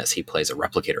Atlantis, he plays a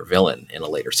replicator villain in the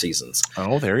later seasons.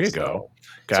 Oh, there you go.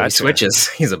 Gotcha. So he switches.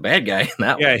 He's a bad guy in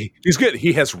that one. Yeah, he's good.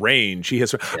 He has range.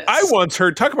 Yes. I once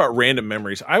heard, talk about random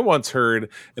memories. I once heard,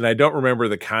 and I don't remember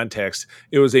the context,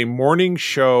 it was a morning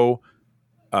show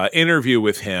interview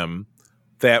with him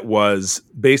that was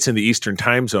based in the Eastern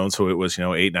time zone. So it was,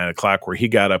 8, 9 o'clock, where he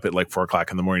got up at like 4 o'clock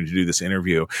in the morning to do this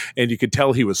interview. And you could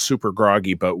tell he was super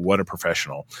groggy, but what a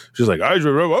professional. She's like,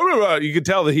 you could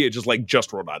tell that he had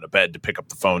just rolled out of bed to pick up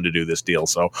the phone to do this deal.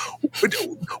 So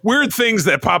weird things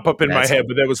that pop up in my head,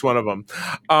 but that was one of them.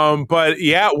 But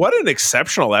yeah, what an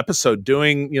exceptional episode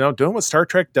doing what Star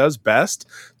Trek does best,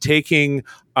 taking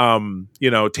something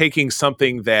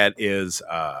that is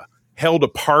held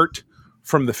apart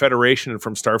from the Federation and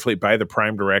from Starfleet by the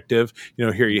Prime Directive.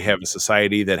 Here you have a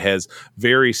society that has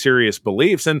very serious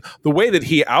beliefs, and the way that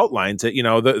he outlines it,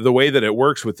 the way that it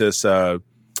works with this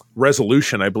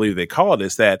resolution, I believe they call it,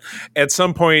 is that at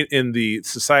some point in the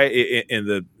society,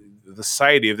 the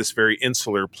society of this very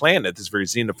insular planet, this very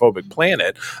xenophobic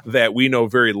planet that we know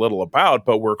very little about,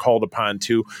 but we're called upon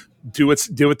to do what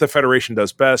the Federation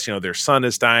does best. Their son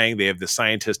is dying. They have the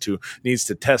scientist who needs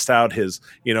to test out his,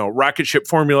 rocket ship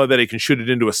formula that he can shoot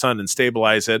it into a sun and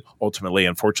stabilize it. Ultimately,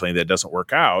 unfortunately, that doesn't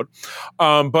work out.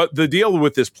 But the deal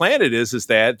with this planet is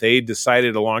that they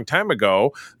decided a long time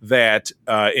ago that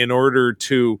in order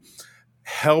to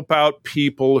help out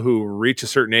people who reach a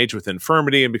certain age with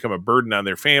infirmity and become a burden on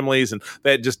their families, and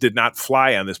that just did not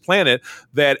fly on this planet,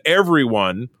 that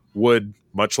everyone would,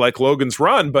 much like Logan's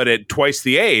Run, but at twice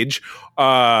the age,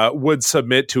 would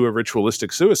submit to a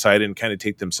ritualistic suicide and kind of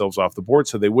take themselves off the board,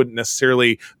 so they wouldn't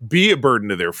necessarily be a burden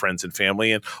to their friends and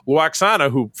family. And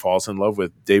Lwaxana, who falls in love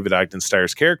with David Ogden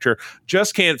Stiers' character,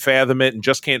 just can't fathom it, and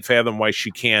just can't fathom why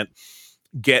she can't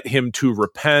get him to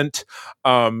repent.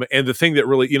 And the thing that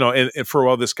really, and for a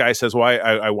while, this guy says, well,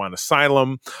 I want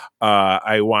asylum.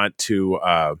 I want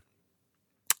to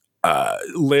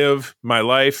live my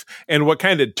life. And what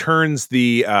kind of turns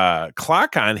the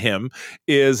clock on him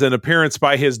is an appearance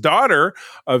by his daughter,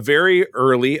 a very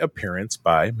early appearance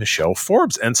by Michelle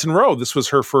Forbes, Ensign Ro. This was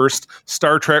her first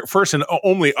and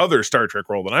only other Star Trek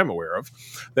role that I'm aware of,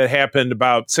 that happened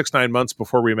about 6-9 months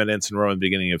before we met Ensign Ro in the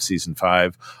beginning of season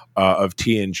 5 of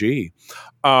TNG.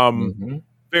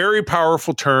 Very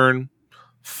powerful turn.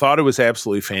 Thought it was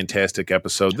absolutely fantastic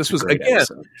episode. This was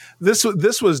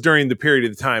this was during the period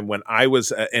of the time when I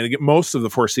was, and again, most of the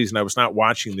fourth season, I was not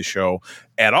watching the show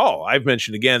at all. I've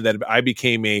mentioned again that I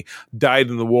became a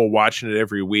dyed in the wool, watching it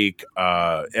every week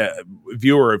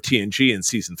viewer of TNG in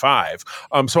season 5.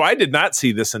 So I did not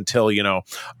see this until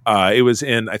it was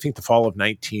in, I think, the fall of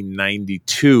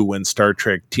 1992 when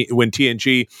when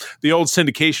TNG, the old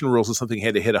syndication rules is something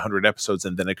had to hit 100 episodes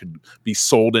and then it could be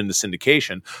sold into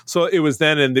syndication. So it was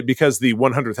then. And because the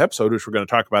 100th episode, which we're going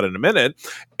to talk about in a minute,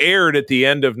 aired at the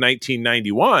end of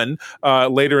 1991,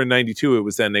 later in 92, it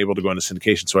was then able to go into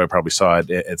syndication. So I probably saw it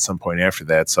at some point after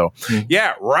that. So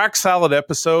yeah, rock solid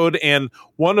episode. And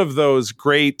one of those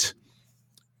great,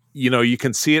 you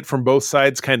can see it from both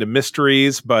sides kind of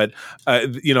mysteries, but,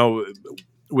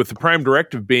 with the Prime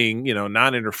Directive being,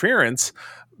 non-interference,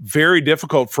 very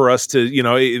difficult for us to,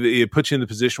 it puts you in the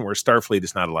position where Starfleet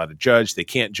is not allowed to judge. They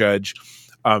can't judge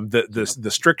the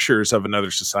strictures of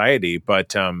another society, but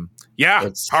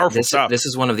powerful stuff. This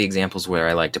is one of the examples where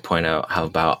I like to point out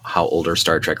how older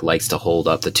Star Trek likes to hold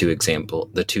up the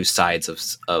two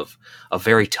sides of a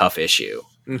very tough issue,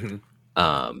 and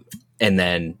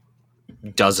then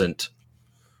doesn't.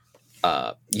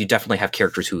 You definitely have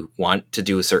characters who want to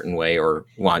do a certain way or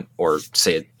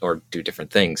say it or do different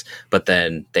things, but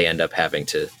then they end up having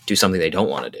to do something they don't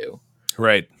want to do.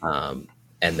 Right.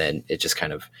 And then it just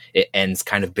it ends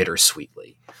kind of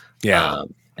bittersweetly. Yeah.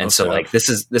 And so like, this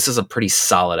is a pretty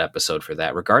solid episode for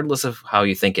that, regardless of how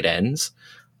you think it ends.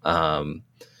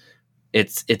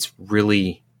 It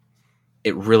really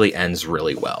ends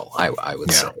really well. I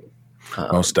would say.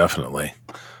 Most definitely.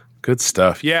 Good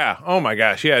stuff. Yeah. Oh my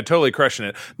gosh. Yeah. Totally crushing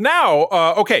it. Now,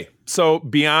 okay. So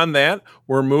beyond that,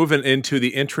 we're moving into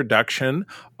the introduction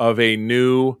of a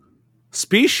new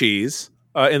species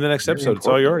in the next episode. It's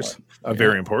all yours. A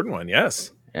very important one.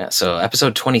 Yes. Yeah. So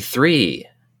episode 23,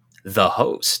 The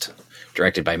Host,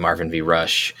 directed by Marvin V.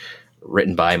 Rush,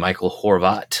 written by Michael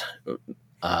Horvat,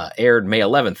 aired May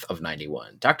 11th of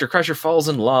 91. Dr. Crusher falls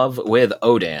in love with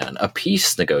Odan, a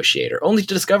peace negotiator, only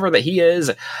to discover that he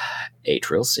is a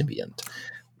Trill symbiont.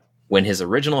 When his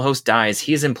original host dies,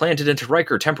 he is implanted into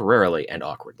Riker temporarily and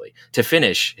awkwardly to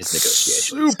finish his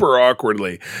negotiations. Super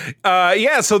awkwardly.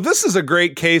 So this is a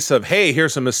great case of, hey,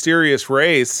 here's a mysterious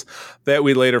race that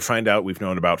we later find out we've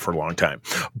known about for a long time.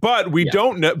 But we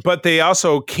don't know, but they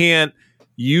also can't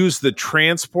use the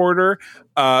transporter,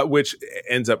 which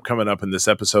ends up coming up in this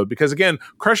episode because, again,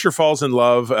 Crusher falls in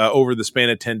love over the span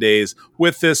of 10 days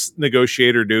with this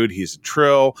negotiator dude. He's a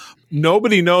Trill.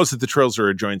 Nobody knows that the Trills are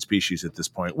a joint species at this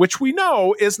point, which we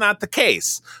know is not the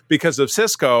case because of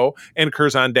Sisko and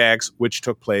Curzon Dax, which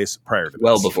took place prior to this.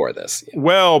 Well before this. Yeah.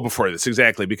 Well before this,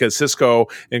 exactly, because Sisko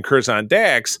and Curzon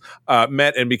Dax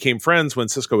met and became friends when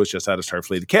Sisko was just out of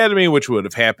Starfleet Academy, which would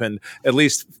have happened at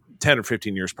least 10 or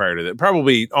 15 years prior to that,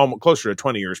 probably almost closer to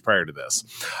 20 years prior to this.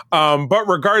 But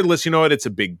regardless, you know what? It's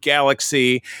a big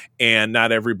galaxy and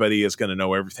not everybody is going to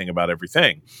know everything about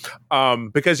everything.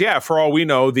 Because for all we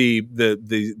know, the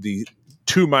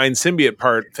two mind symbiote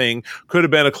part thing could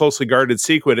have been a closely guarded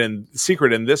secret. And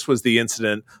this was the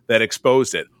incident that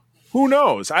exposed it. Who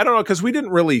knows? I don't know. Cause we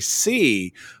didn't really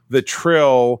see the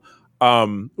Trill,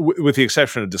 with the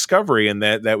exception of Discovery, and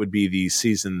that would be the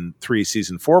season 3,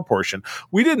 season 4 portion.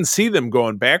 We didn't see them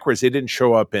going backwards. They didn't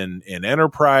show up in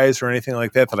Enterprise or anything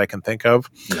like that I can think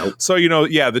of. Nope. So,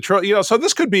 the Trill, so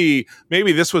this could be,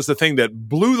 maybe this was the thing that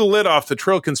blew the lid off the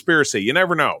Trill conspiracy. You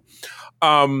never know.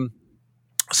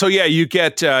 So you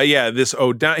get this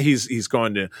Odan. He's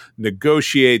going to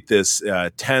negotiate this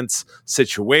tense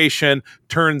situation.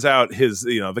 Turns out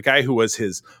the guy who was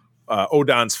his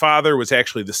Odan's father was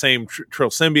actually the same Trill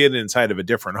symbiote inside of a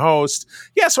different host.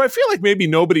 Yeah, so I feel like maybe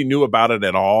nobody knew about it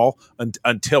at all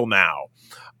until now.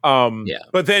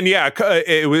 But then,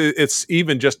 it's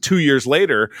even just 2 years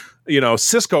later,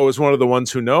 Sisko is one of the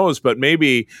ones who knows, but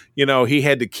maybe, he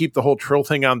had to keep the whole Trill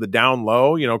thing on the down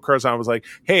low. Curzon was like,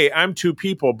 hey, I'm two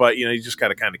people, but, you just got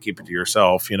to kind of keep it to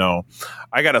yourself.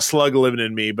 I got a slug living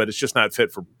in me, but it's just not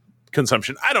fit for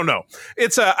consumption. I don't know.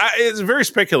 It's very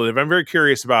speculative. I'm very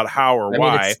curious about how or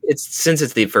why. It's since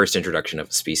it's the first introduction of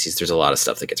a species, there's a lot of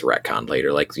stuff that gets retconned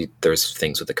later. Like there's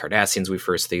things with the Cardassians we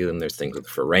first see them. There's things with the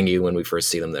Ferengi when we first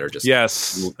see them that are just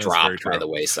dropped by the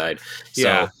wayside.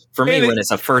 So for me, when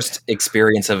it's a first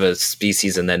experience of a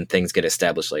species and then things get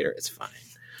established later, it's fine.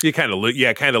 You kind of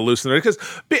loosen it because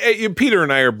Peter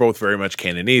and I are both very much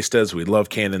canonistas. We love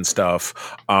canon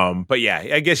stuff. But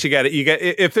I guess you got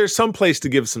if there's some place to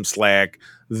give some slack,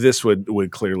 this would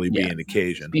clearly be an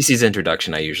occasion. Species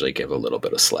introduction, I usually give a little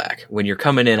bit of slack. When you're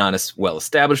coming in on a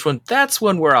well-established one, that's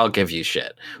one where I'll give you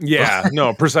shit. Yeah,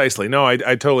 no, precisely. No, I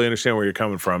totally understand where you're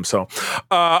coming from. So,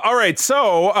 all right.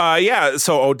 So,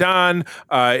 so Odan,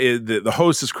 the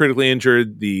host is critically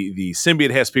injured. The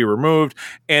symbiote has to be removed,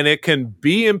 and it can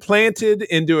be implanted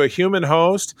into a human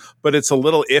host, but it's a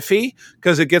little iffy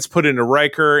because it gets put into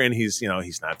Riker, and he's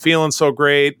not feeling so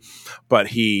great, but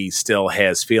he still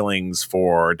has feelings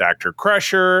for Dr.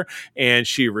 Crusher, and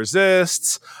she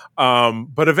resists.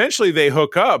 But eventually they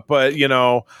hook up, but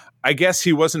I guess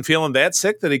he wasn't feeling that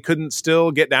sick that he couldn't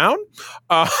still get down.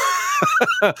 But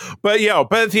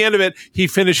at the end of it, he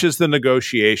finishes the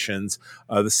negotiations.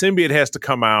 The symbiote has to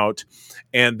come out,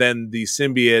 and then the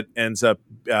symbiote ends up,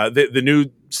 the new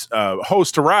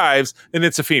host arrives, and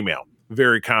it's a female.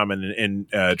 Very common in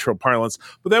Trill parlance.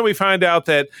 But then we find out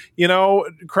that,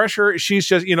 Crusher, she's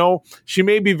just, she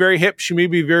may be very hip, she may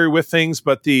be very with things,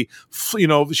 but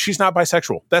she's not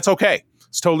bisexual. That's okay.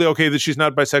 It's totally okay that she's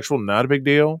not bisexual. Not a big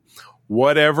deal.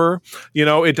 Whatever.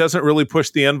 It doesn't really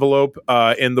push the envelope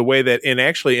in the way that,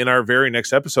 actually in our very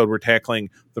next episode, we're tackling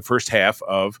the first half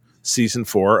of season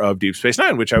 4 of Deep Space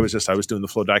Nine, which I was doing the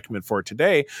flow document for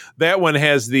today. That one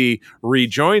has the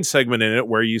rejoin segment in it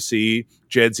where you see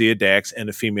Jadzia, Dax, and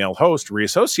a female host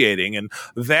reassociating. And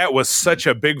that was such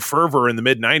a big fervor in the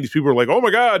mid-90s. People were like, oh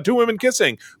my God, 2 women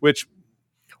kissing, which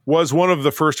was one of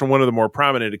the first and one of the more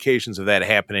prominent occasions of that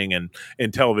happening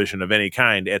in television of any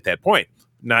kind at that point.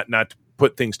 Not to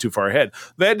put things too far ahead.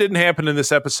 That didn't happen in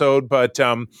this episode, but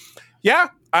Yeah,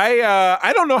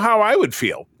 I don't know how I would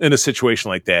feel in a situation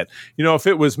like that. You know, if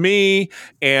it was me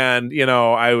and, you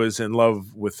know, I was in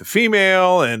love with the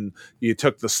female and you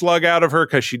took the slug out of her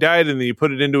because she died and then you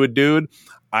put it into a dude.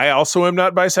 I also am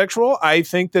not bisexual. I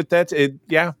think that's it.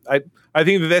 Yeah, I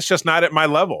think that's just not at my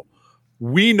level.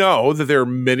 We know that there are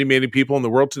many, many people in the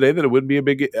world today that it wouldn't be a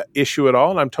big issue at all,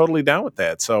 and I'm totally down with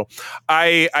that. So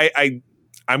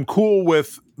I'm cool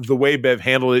with the way Bev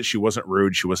handled it. She wasn't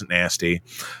rude. She wasn't nasty.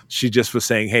 She just was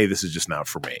saying, hey, this is just not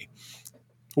for me.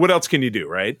 What else can you do,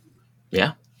 right?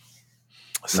 Yeah.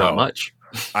 So, not much.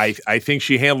 I think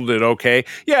she handled it okay.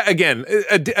 Yeah, again,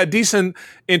 a decent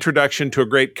introduction to a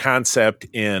great concept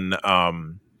in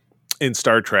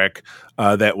Star Trek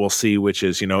that we'll see, which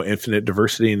is, you know, infinite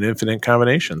diversity and infinite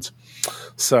combinations.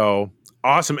 So,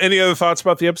 awesome. Any other thoughts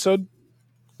about the episode?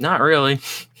 Not really.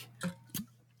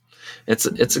 It's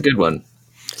a good one.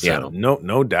 So. Yeah,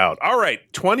 no doubt. All right,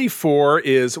 24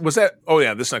 was that? Oh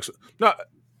yeah, this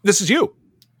is you.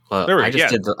 Well,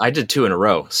 I did 2 in a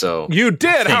row. So you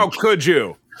did. How could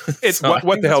you? It's so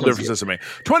what the hell difference does it make?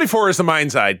 24 is The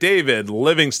Mind's Eye. David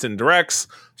Livingston directs.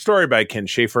 Story by Ken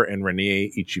Schaefer and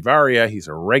Renee Echevarria. He's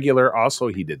a regular. Also,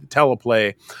 he did the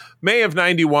teleplay. May of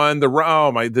 91.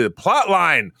 The plot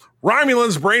line: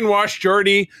 Romulans brainwashed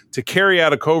Geordi to carry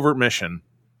out a covert mission.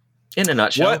 In a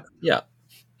nutshell,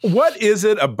 What is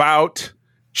it about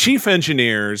chief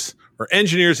engineers or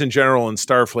engineers in general in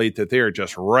Starfleet that they are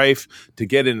just rife to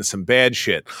get into some bad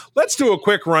shit? Let's do a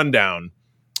quick rundown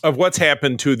of what's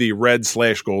happened to the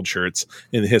red/gold shirts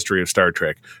in the history of Star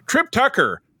Trek. Trip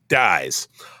Tucker dies.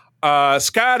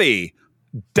 Scotty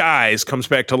dies, comes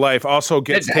back to life, also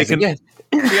gets taken.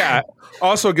 Yeah,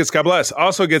 also gets, God bless,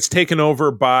 also gets taken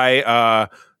over by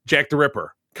Jack the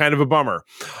Ripper. Kind of a bummer.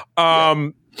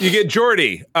 You get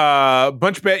Geordi,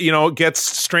 gets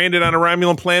stranded on a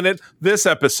Romulan planet this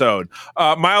episode.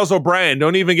 Miles O'Brien,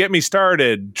 don't even get me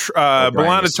started.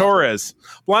 B'Elanna Torres.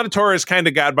 B'Elanna Torres kind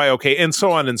of got by okay, and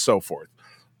so on and so forth.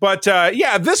 But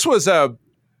this was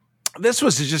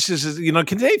just, you know,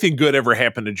 can anything good ever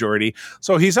happen to Geordi?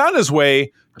 So he's on his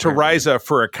way to Risa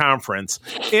for a conference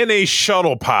in a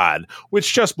shuttle pod,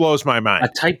 which just blows my mind. A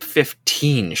Type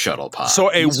 15 shuttle pod. So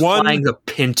flying a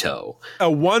Pinto.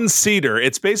 A one-seater.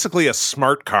 It's basically a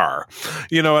smart car.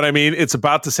 You know what I mean? It's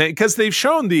about the same, because they've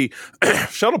shown the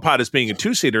shuttle pod as being a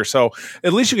two-seater, so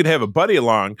at least you could have a buddy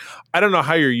along. I don't know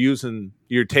how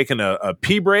you're taking a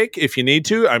pee break if you need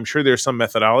to. I'm sure there's some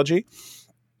methodology.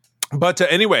 But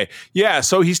anyway,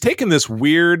 so he's taking this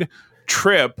weird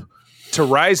trip to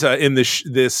Risa in this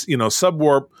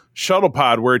subwarp shuttle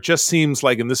pod where it just seems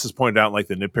like, and this is pointed out like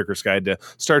the Nitpicker's Guide to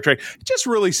Star Trek, it just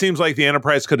really seems like the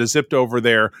Enterprise could have zipped over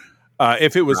there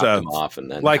if it was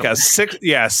like a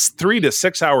 3 to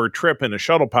 6 hour trip in a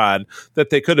shuttle pod, that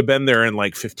they could have been there in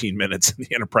like 15 minutes in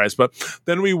the Enterprise, but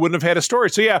then we wouldn't have had a story.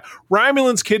 So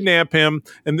Romulans kidnap him,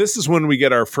 and this is when we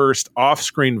get our first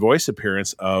off-screen voice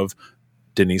appearance of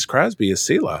Denise Crosby as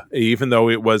Sela, even though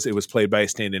it was played by a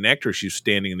stand-in actress. She's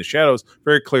standing in the shadows.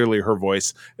 Very clearly her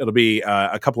voice. It'll be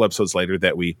a couple episodes later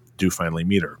that we do finally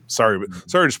meet her. Sorry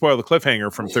to spoil the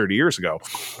cliffhanger from 30 years ago.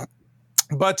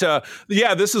 But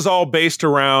this is all based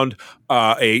around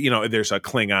there's a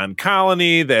Klingon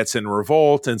colony that's in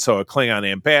revolt, and so a Klingon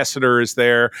ambassador is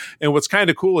there. And what's kind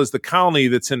of cool is the colony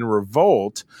that's in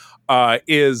revolt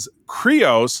is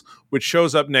Krios, which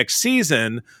shows up next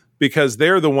season, because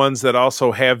they're the ones that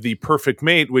also have the perfect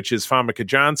mate, which is Famke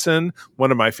Johnson, one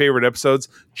of my favorite episodes.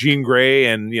 Jean Grey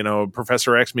and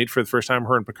Professor X meet for the first time.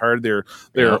 Her and Picard,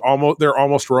 they're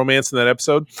almost romance in that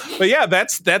episode. But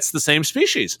that's the same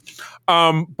species.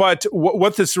 But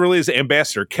what this really is,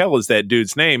 Ambassador Kell is that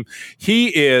dude's name. He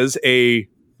is a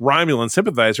Romulan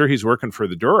sympathizer. He's working for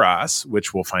the Duras,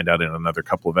 which we'll find out in another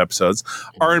couple of episodes,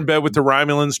 are in bed with the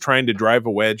Romulans, trying to drive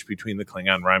a wedge between the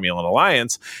Klingon-Romulan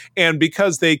alliance. And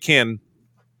because they can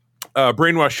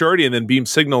brainwash Geordi and then beam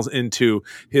signals into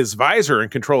his visor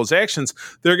and control his actions,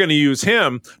 they're going to use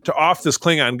him to off this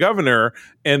Klingon governor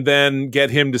and then get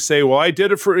him to say, well, I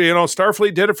did it for,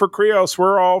 Starfleet did it for Krios.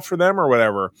 We're all for them or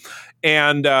whatever.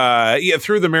 And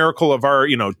through the miracle of our,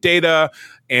 data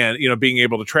and, being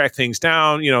able to track things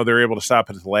down, they're able to stop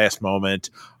it at the last moment.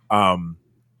 And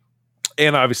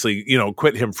obviously,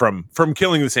 quit him from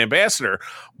killing this ambassador.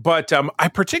 But I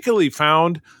particularly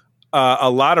found a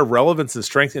lot of relevance and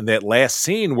strength in that last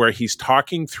scene where he's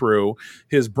talking through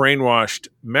his brainwashed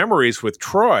memories with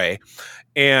Troy.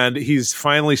 And he's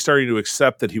finally starting to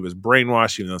accept that he was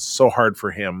brainwashed, even though it's so hard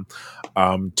for him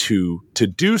to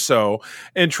do so.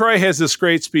 And Troy has this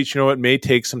great speech, it may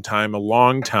take some time, a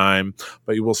long time,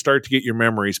 but you will start to get your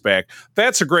memories back.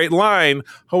 That's a great line.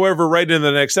 However, right in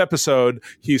the next episode,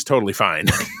 he's totally fine.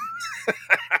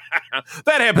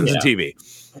 That happens in TV.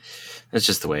 It's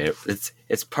just the way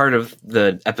it's part of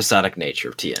the episodic nature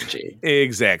of TNG.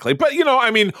 Exactly. But,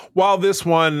 I mean, while this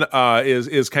one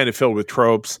is kind of filled with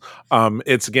tropes,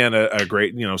 it's, again, a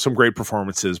great, some great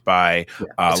performances by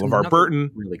LeVar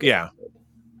Burton. Really good episode.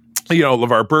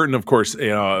 LeVar Burton, of course,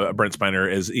 Brent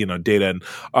Spiner is, Data,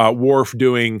 and Worf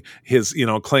doing his,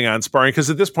 Klingon sparring, because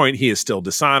at this point he is still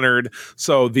dishonored.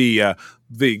 So the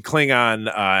Klingon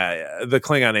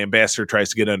ambassador tries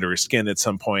to get under his skin at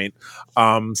some point.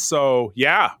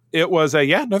 It was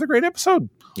another great episode.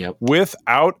 Yep,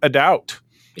 without a doubt.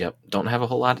 Yep, don't have a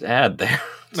whole lot to add there.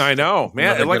 I know,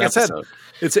 man. Like I said,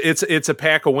 it's a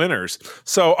pack of winners.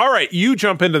 So, all right, you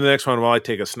jump into the next one while I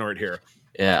take a snort here.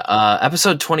 Yeah,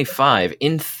 episode 25,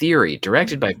 In Theory,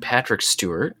 directed by Patrick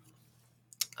Stewart,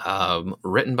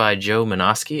 written by Joe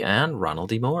Menosky and Ronald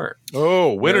D. Moore.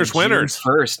 Oh, winners. June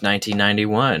 1st,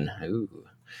 1991. Ooh.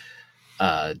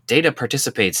 Data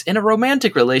participates in a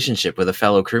romantic relationship with a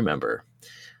fellow crew member.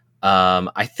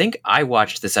 I think I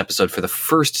watched this episode for the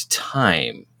first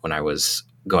time when I was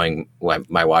going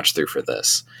my watch through for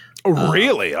this.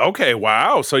 Really? Okay.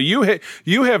 Wow. So you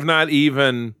have not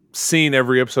even seen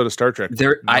every episode of Star Trek.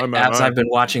 I've been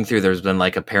watching through, there's been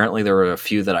apparently there were a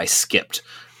few that I skipped.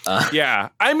 Yeah.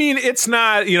 I mean, it's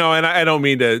not, and I don't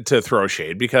mean to throw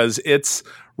shade, because it's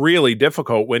really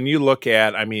difficult when you look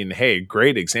at,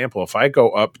 great example. If I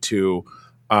go up to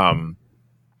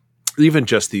even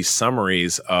just these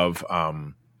summaries of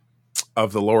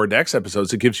the Lower Decks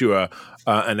episodes, it gives you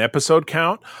an episode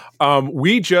count.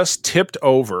 We just tipped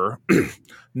over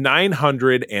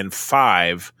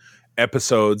 905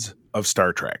 episodes of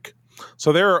Star Trek.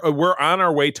 So we're on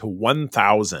our way to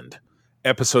 1,000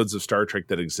 episodes of Star Trek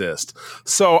that exist.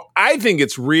 So I think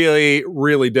it's really,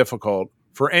 really difficult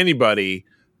for anybody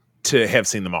to have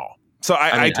seen them all. So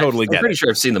I totally get it. I'm pretty sure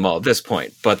I've seen them all at this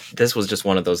point, but this was just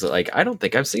one of those that I don't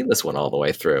think I've seen this one all the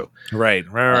way through. Right.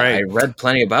 I read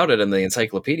plenty about it in the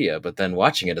encyclopedia, but then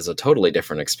watching it is a totally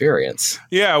different experience.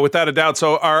 Yeah, without a doubt.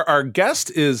 So our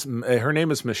guest her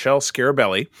name is Michelle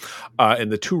Scarabelli,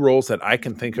 and the two roles that I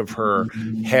can think of her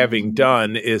having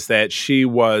done is that she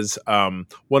was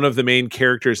one of the main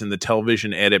characters in the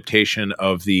television adaptation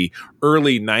of the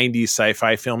early 90s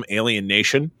sci-fi film Alien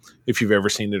Nation, if you've ever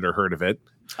seen it or heard of it.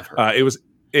 It was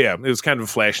kind of a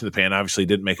flash in the pan. Obviously,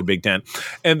 didn't make a big dent.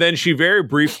 And then she very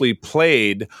briefly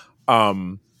played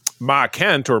Ma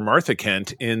Kent, or Martha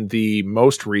Kent, in the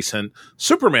most recent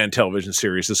Superman television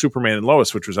series, the Superman and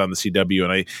Lois, which was on the CW.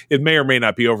 And it may or may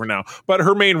not be over now. But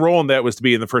her main role in that was to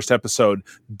be in the first episode,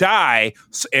 die,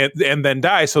 and then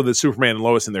die, so that Superman and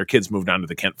Lois and their kids moved on to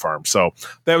the Kent farm. So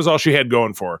that was all she had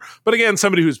going for her. But again,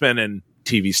 somebody who's been in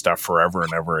TV stuff forever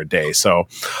and ever a day. So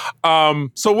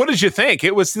what did you think?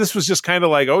 This was just kind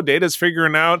of like, Data's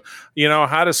figuring out,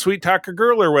 how to sweet talk a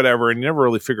girl or whatever. And you never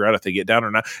really figure out if they get down or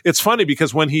not. It's funny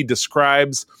because when he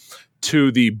describes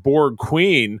to the Borg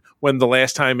Queen when the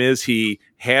last time is he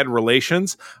had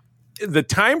relations, the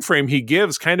time frame he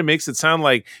gives kind of makes it sound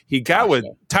like he got with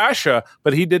Tasha,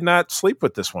 but he did not sleep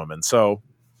with this woman. So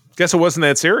guess it wasn't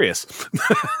that serious.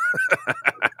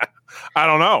 I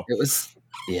don't know. It was,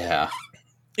 yeah.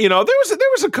 There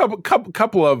was a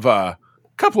couple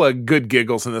of good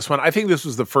giggles in this one. I think this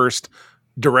was the first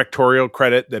directorial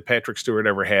credit that Patrick Stewart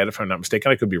ever had, if I'm not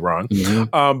mistaken. I could be wrong.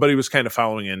 Mm-hmm. But he was kind of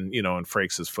following in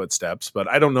Frakes' footsteps. But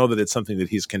I don't know that it's something that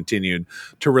he's continued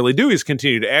to really do. He's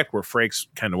continued to act where Frakes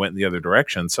kind of went in the other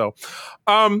direction. So,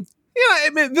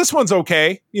 this one's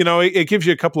okay. It gives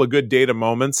you a couple of good Data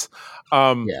moments.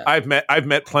 I've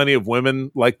met plenty of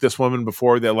women like this woman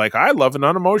before. They're like, I love an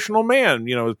unemotional man.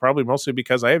 It's probably mostly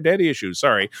because I have daddy issues.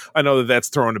 Sorry. I know that's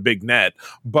throwing a big net,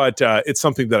 but it's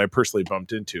something that I personally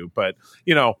bumped into. But,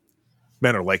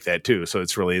 men are like that too. So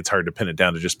it's hard to pin it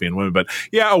down to just being women. But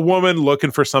yeah, a woman looking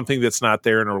for something that's not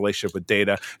there in a relationship with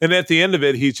Data. And at the end of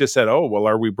it, he's just said, oh, well,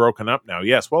 are we broken up now?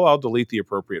 Yes. Well, I'll delete the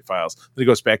appropriate files. Then he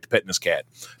goes back to petting his cat.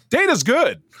 Data's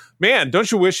good. Man,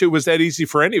 don't you wish it was that easy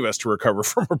for any of us to recover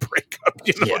from a breakup?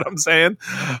 You know what I'm saying?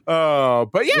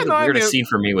 But yeah, the weirdest scene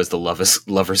for me was the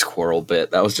lovers quarrel bit.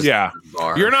 That was just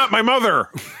bizarre. You're not my mother.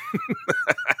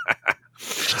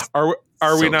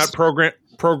 Are we not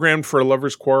programmed for a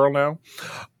lover's quarrel now?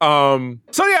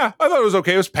 So yeah, I thought it was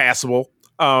okay. It was passable.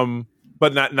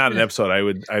 But not an episode I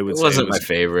would say. It wasn't my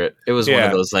favorite. It was one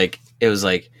of those it was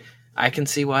like, I can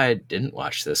see why I didn't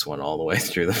watch this one all the way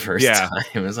through the first time.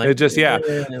 It was like,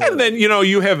 and then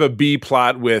you have a B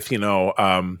plot with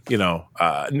Nebula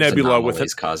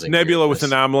with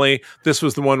Anomaly. This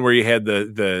was the one where you had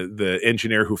the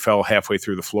engineer who fell halfway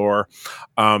through the floor.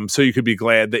 So you could be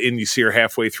glad that you see her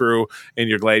halfway through, and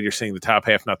you're glad you're seeing the top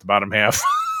half, not the bottom half.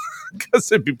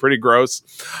 because it'd be pretty gross.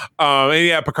 And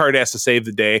yeah, Picard has to save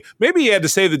the day. Maybe he had to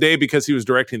save the day because he was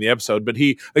directing the episode, but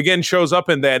he again shows up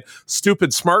in that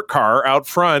stupid smart car out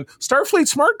front. Starfleet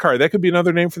smart car. That could be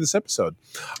another name for this episode.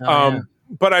 Yeah.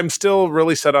 But I'm still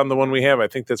really set on the one we have. I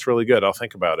think that's really good. I'll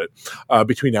think about it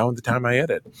between now and the time I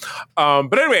edit.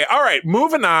 But anyway, all right,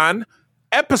 moving on.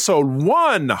 Episode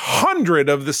 100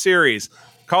 of the series.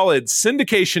 Call it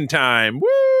syndication time.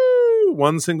 Woo!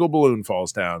 One single balloon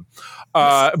falls down.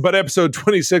 But episode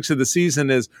 26 of the season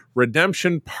is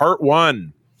Redemption Part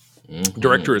 1. Mm-hmm.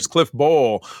 Director is Cliff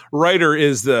Bowl. Writer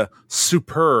is the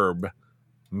superb,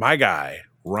 my guy,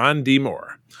 Ron D.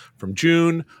 Moore. From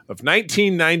June of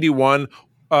 1991. You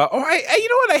know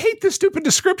what? I hate this stupid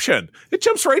description. It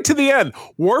jumps right to the end.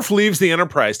 Worf leaves the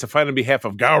Enterprise to fight on behalf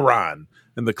of Gowron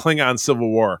in the Klingon Civil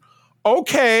War.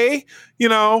 Okay,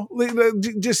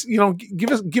 just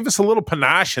give us a little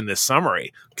panache in this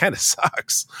summary. Kind of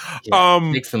sucks. Yeah,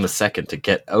 it takes them a second to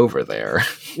get over there.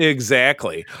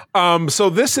 Exactly. So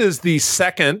this is the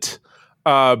second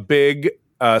big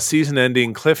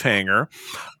season-ending cliffhanger.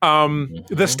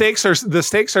 The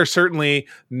stakes are certainly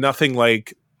nothing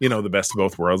like the best of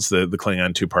both worlds, the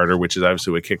Klingon two-parter, which is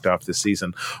obviously what kicked off this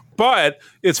season. But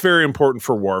it's very important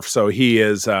for Worf. So he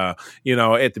is, at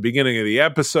the beginning of the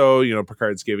episode,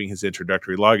 Picard's giving his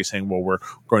introductory log. He's saying, well, we're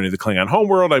going to the Klingon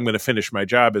homeworld. I'm going to finish my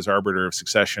job as arbiter of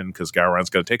succession because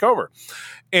Gowron's going to take over.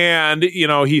 And,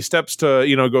 he steps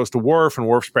to, goes to Worf, and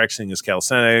Worf's practicing his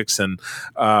calisthenics, and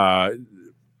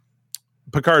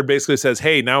Picard basically says,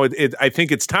 hey, now I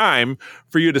think it's time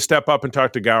for you to step up and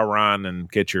talk to Gowron and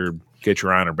get your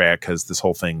honor back because this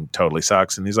whole thing totally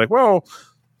sucks. And he's like, well,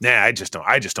 nah, I just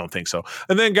don't think so.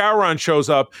 And then Gowron shows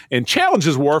up and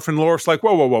challenges Worf, and Worf's like,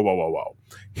 whoa.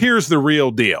 Here's the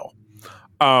real deal.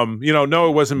 No,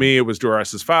 it wasn't me. It was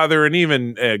Duras's father. And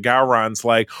even Gowron's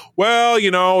like, well,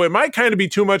 it might kind of be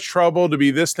too much trouble to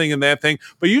be this thing and that thing,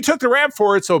 but you took the rap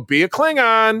for it, so be a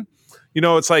Klingon.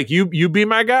 It's like, you be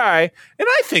my guy. And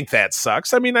I think that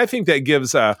sucks. I mean, I think that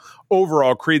gives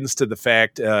overall credence to the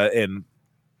fact, and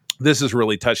this is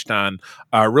really touched on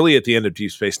really at the end of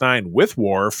Deep Space Nine with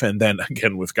Worf, and then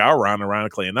again with Gowron,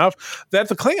 ironically enough, that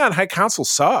the Klingon High Council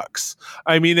sucks.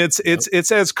 I mean, it's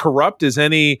as corrupt as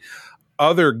any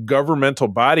other governmental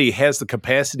body has the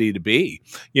capacity to be,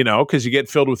 because you get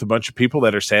filled with a bunch of people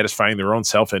that are satisfying their own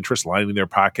self-interest, lining their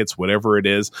pockets, whatever it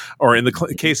is. Or in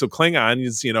the case of Klingon,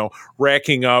 is,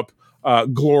 racking up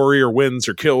glory or wins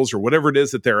or kills or whatever it is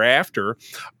that they're after.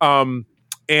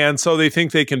 And so they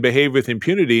think they can behave with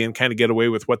impunity and kind of get away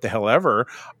with what the hell ever,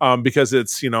 because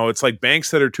it's, it's like banks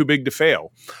that are too big to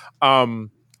fail. And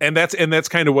that's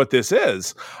kind of what this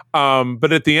is.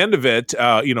 But at the end of it,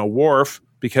 Worf,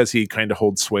 because he kind of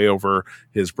holds sway over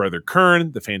his brother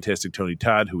Kern, the fantastic Tony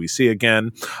Todd, who we see again,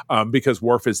 because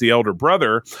Worf is the elder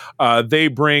brother, they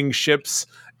bring ships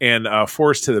and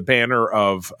force to the banner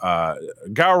of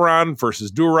Gowron versus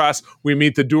Duras. We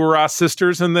meet the Duras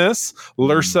sisters in this,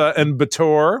 Lursa and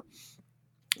Bator.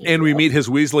 And we meet his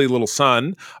Weasley little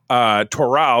son,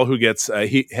 Toral, who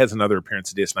he has another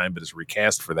appearance at DS9, but is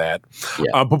recast for that.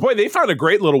 Yeah. But boy, they found a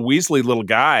great little Weasley little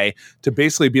guy to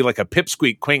basically be like a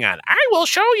pipsqueak Klingon. I will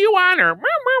show you honor.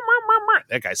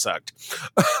 That guy sucked.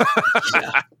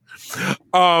 Yeah.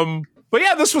 But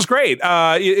yeah, this was great.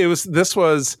 This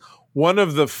was one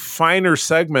of the finer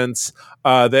segments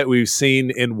that we've seen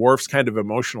in Worf's kind of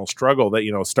emotional struggle that,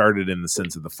 started in The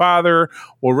Sins of the Father.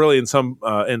 Well, really in some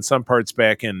parts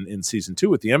back in season 2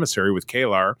 with the Emissary with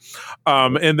Kalar.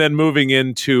 And then moving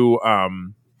into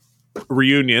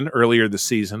Reunion earlier this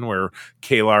season where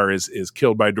Kalar is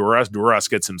killed by Duras. Duras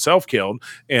gets himself killed,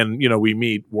 and we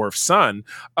meet Worf's son,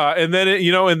 and then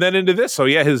into this. So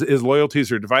yeah, his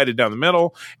loyalties are divided down the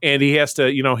middle, and he has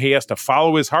to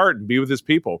follow his heart and be with his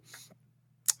people.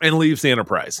 And leaves the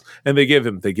Enterprise, and they give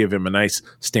him a nice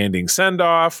standing send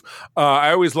off.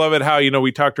 I always love it how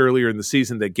we talked earlier in the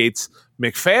season that Gates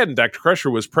McFadden, Dr.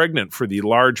 Crusher, was pregnant for the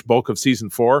large bulk of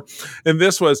season 4, and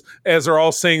this was as they're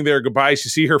all saying their goodbyes. You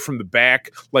see her from the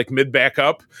back, like mid back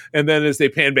up, and then as they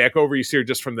pan back over, you see her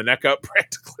just from the neck up,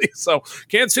 practically. So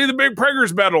can't see the big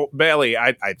pregger's belly.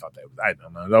 I thought that, I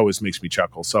don't know, it always makes me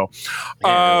chuckle. So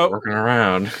working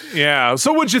around, yeah.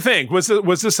 So what'd you think? Was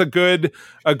this a good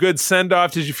send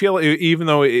off? Did you feel, even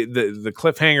though the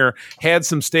cliffhanger had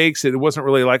some stakes, it wasn't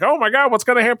really like, oh my god, what's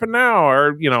going to happen now?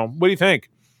 Or what do you think?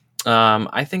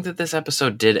 I think that this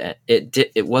episode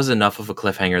it was enough of a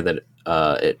cliffhanger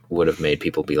that it would have made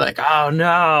people be like, oh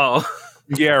no.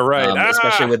 Yeah, right.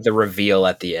 Especially with the reveal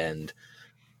at the end.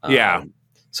 Yeah.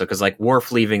 So because like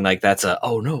Worf leaving, like that's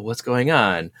oh no, what's going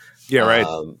on? Yeah, right.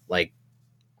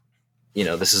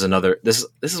 This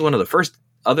is one of the first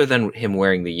other than him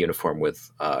wearing the uniform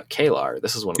with Kalar,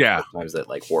 this is one of the first times that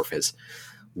like Worf has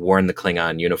worn the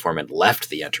Klingon uniform and left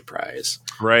the Enterprise.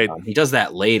 Right. He does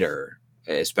that later,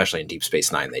 especially in Deep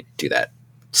Space Nine. They do that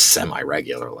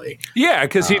semi-regularly. Yeah,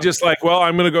 because he just like, well,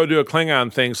 I'm going to go do a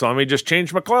Klingon thing, so let me just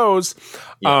change my clothes.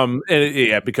 Yeah. And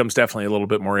it becomes definitely a little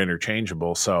bit more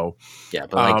interchangeable. So yeah,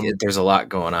 but like there's a lot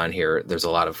going on here. There's a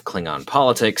lot of Klingon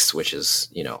politics, which is,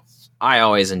 I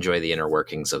always enjoy the inner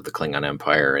workings of the Klingon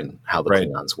Empire and how the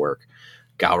Klingons work.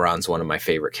 Gowron's one of my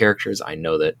favorite characters. I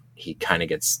know that he kind of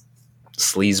gets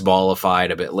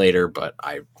sleazeballified a bit later, but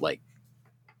I like.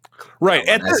 Right.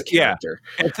 At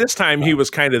this time, he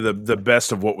was kind of the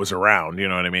best of what was around. You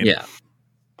know what I mean? Yeah.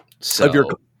 So of your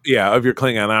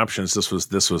Klingon options, this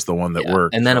was the one that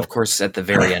worked. And then, of course, at the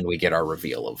very end, we get our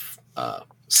reveal of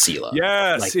Sela.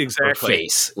 Yes, exactly. Her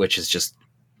face, which is just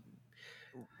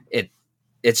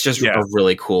it's just a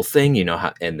really cool thing,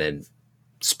 and then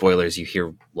spoilers, you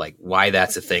hear like why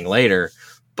that's a thing later,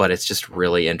 but it's just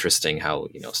really interesting how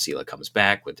Sela comes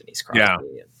back with Denise Crosby. Yeah.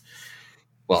 And,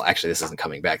 well, actually, this isn't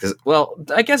coming back. Well,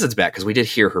 I guess it's back because we did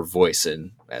hear her voice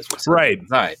in as we said. Right.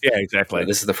 Yeah, exactly. So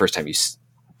this is the first time you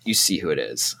see who it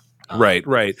is. Right.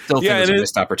 Still think it's a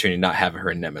missed opportunity not having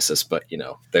her in Nemesis, but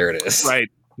there it is. Right.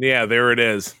 Yeah, there it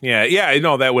is. Yeah.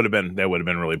 No, that would have been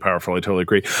really powerful. I totally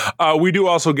agree. We do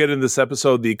also get in this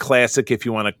episode the classic, if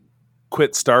you want to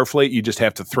quit Starfleet, you just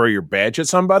have to throw your badge at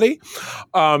somebody.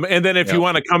 And then if you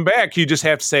want to come back, you just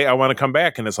have to say, I want to come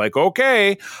back. And it's like,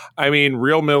 okay. I mean,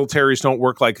 real militaries don't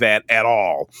work like that at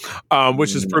all,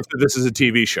 which is proof that this is a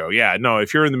TV show. Yeah, no,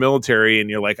 if you're in the military and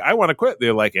you're like, I want to quit,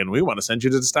 they're like, and we want to send you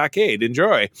to the stockade.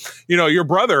 Enjoy. Your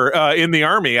brother in the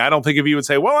Army, I don't think if he would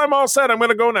say, well, I'm all set, I'm going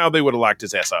to go now, they would have locked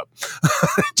his ass up.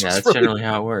 Yeah, that's generally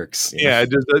how it works. Yeah,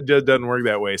 it just doesn't work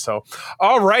that way. So,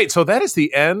 all right. So that is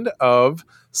the end of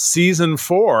Season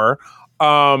 4.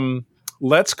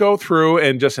 Let's go through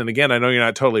and again, I know you're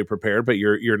not totally prepared, but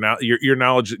your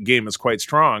knowledge game is quite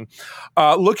strong.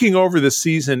 Looking over the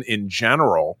season in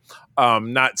general,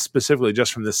 not specifically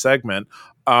just from this segment,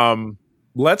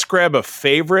 let's grab a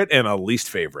favorite and a least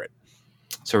favorite.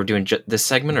 So we're doing this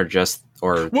segment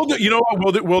we'll do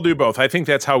we'll do both. I think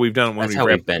that's how we've done it.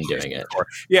 We've been doing it.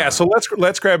 Yeah. So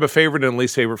let's grab a favorite and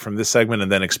least favorite from this segment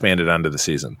and then expand it onto the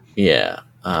season. Yeah.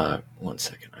 1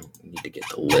 second. I need to get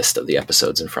the list of the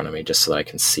episodes in front of me just so that I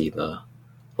can see the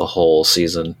whole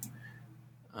season.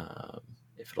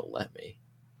 If it'll let me.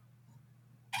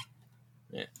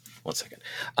 Yeah. 1 second.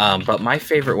 But my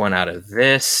favorite one out of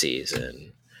this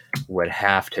season would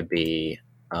have to be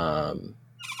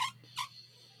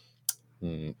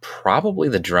probably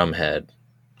the Drumhead.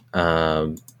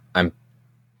 I'm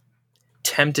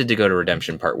tempted to go to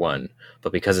Redemption Part 1,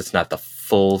 but because it's not the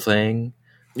full thing,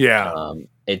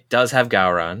 it does have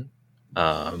Gowron,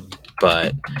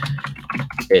 but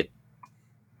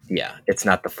it's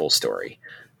not the full story.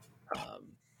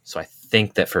 So I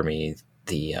think that for me,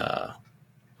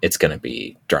 it's going to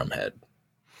be Drumhead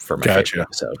for my favorite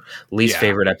episode. Least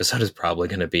favorite episode is probably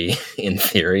going to be In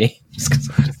Theory, just because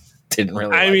I just didn't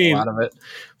really like a lot of it.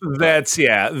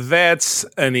 That's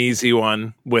an easy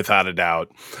one without a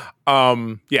doubt.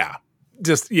 Duffer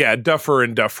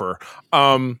and Duffer.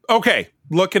 Okay,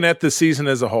 looking at the season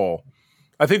as a whole,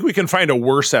 I think we can find a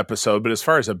worse episode, but as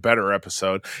far as a better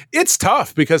episode, it's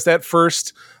tough because that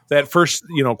first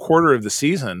quarter of the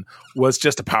season was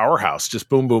just a powerhouse, just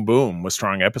boom, boom, boom with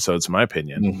strong episodes, in my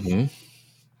opinion. Mm-hmm.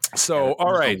 So,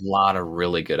 all right, a lot of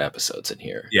really good episodes in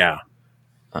here. Yeah.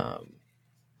 I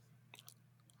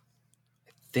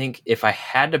think if I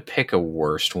had to pick a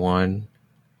worst one,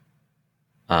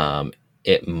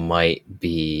 it might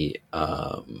be.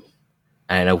 I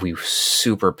know we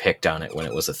super picked on it when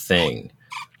it was a thing,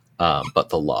 but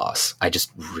The Loss. I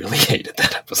just really hated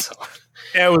that episode.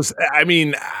 It was. I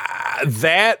mean,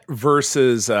 that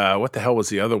versus what the hell was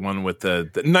the other one with the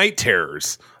Night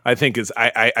Terrors? I think is.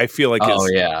 I feel like.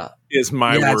 Is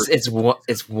my worst. It's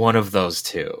one of those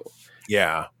two.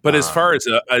 Yeah, but as far as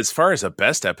a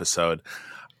best episode.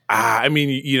 I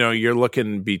mean, you're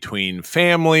looking between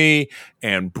Family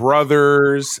and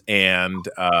Brothers and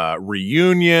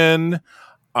Reunion.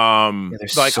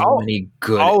 There's like so many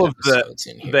good all of episodes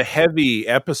in here. The heavy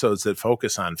episodes that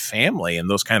focus on family and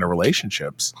those kind of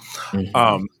relationships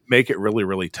make it really,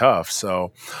 really tough.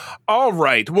 So, all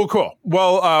right. Well, cool.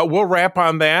 Well, we'll wrap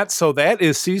on that. So that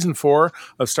is season 4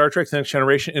 of Star Trek: The Next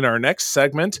Generation. In our next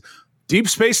segment, Deep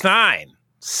Space Nine.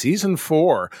 Season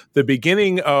 4, the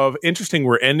beginning of interesting.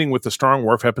 We're ending with the strong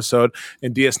Worf episode,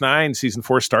 and DS9 season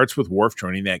 4 starts with Worf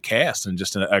joining that cast, and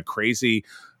just a crazy,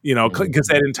 because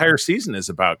that entire season is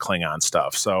about Klingon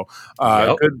stuff. So,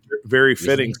 good, very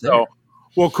fitting. So,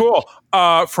 Well, cool.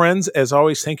 Friends, as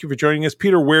always, thank you for joining us.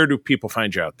 Peter, where do people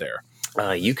find you out there?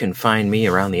 You can find me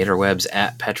around the interwebs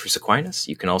at Petrus Aquinas.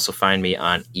 You can also find me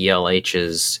on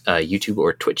ELH's YouTube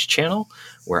or Twitch channel,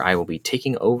 where I will be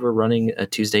taking over running a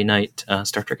Tuesday night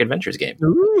Star Trek Adventures game.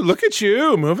 Ooh, look at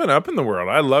you moving up in the world.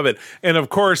 I love it. And of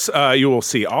course, you will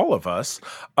see all of us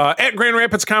at Grand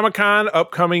Rapids Comic-Con,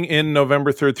 upcoming in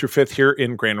November 3rd through 5th here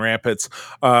in Grand Rapids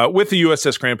with the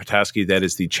USS Grand Petoskey. That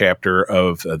is the chapter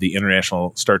of the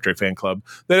International Star Trek Fan Club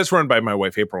that is run by my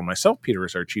wife, April, and myself. Peter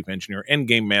is our chief engineer and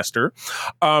game master.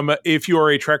 If you are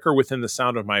a Trekker within the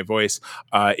sound of my voice,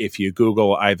 if you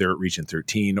Google either Region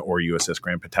 13 or USS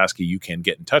Grand Petoskey, you can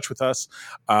get in touch with us.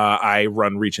 I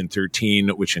run Region 13,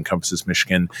 which encompasses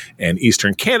Michigan and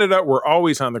Eastern Canada. We're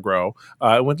always on the grow.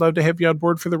 I would love to have you on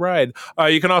board for the ride.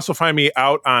 You can also find me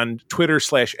out on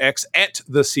Twitter/X at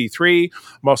the C3.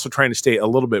 I'm also trying to stay a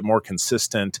little bit more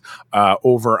consistent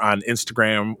over on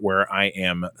Instagram, where I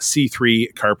am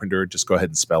C3 Carpenter. Just go ahead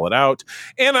and spell it out.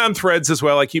 And on Threads as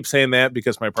well. I keep saying that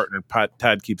because my partner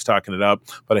Todd keeps talking it up,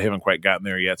 but I haven't quite gotten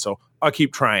there yet. So I'll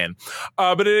keep trying.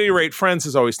 But at any rate, friends,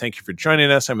 as always, thank you for joining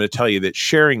us. I'm going to tell you that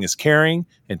sharing is caring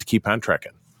and to keep on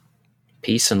trekking.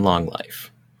 Peace and long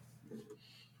life.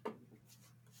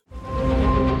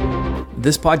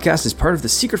 This podcast is part of the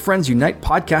Secret Friends Unite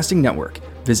podcasting network.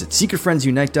 Visit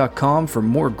secretfriendsunite.com for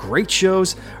more great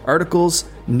shows, articles,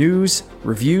 news,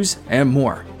 reviews, and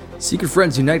more. Secret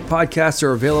Friends Unite podcasts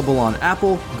are available on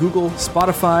Apple, Google,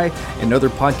 Spotify, and other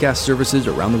podcast services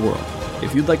around the world.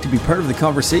 If you'd like to be part of the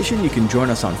conversation, you can join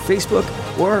us on Facebook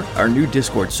or our new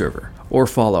Discord server, or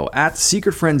follow at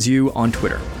Secret Friends U on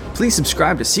Twitter. Please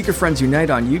subscribe to Secret Friends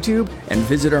Unite on YouTube and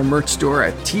visit our merch store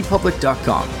at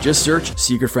tpublic.com. Just search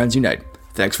Secret Friends Unite.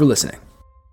 Thanks for listening.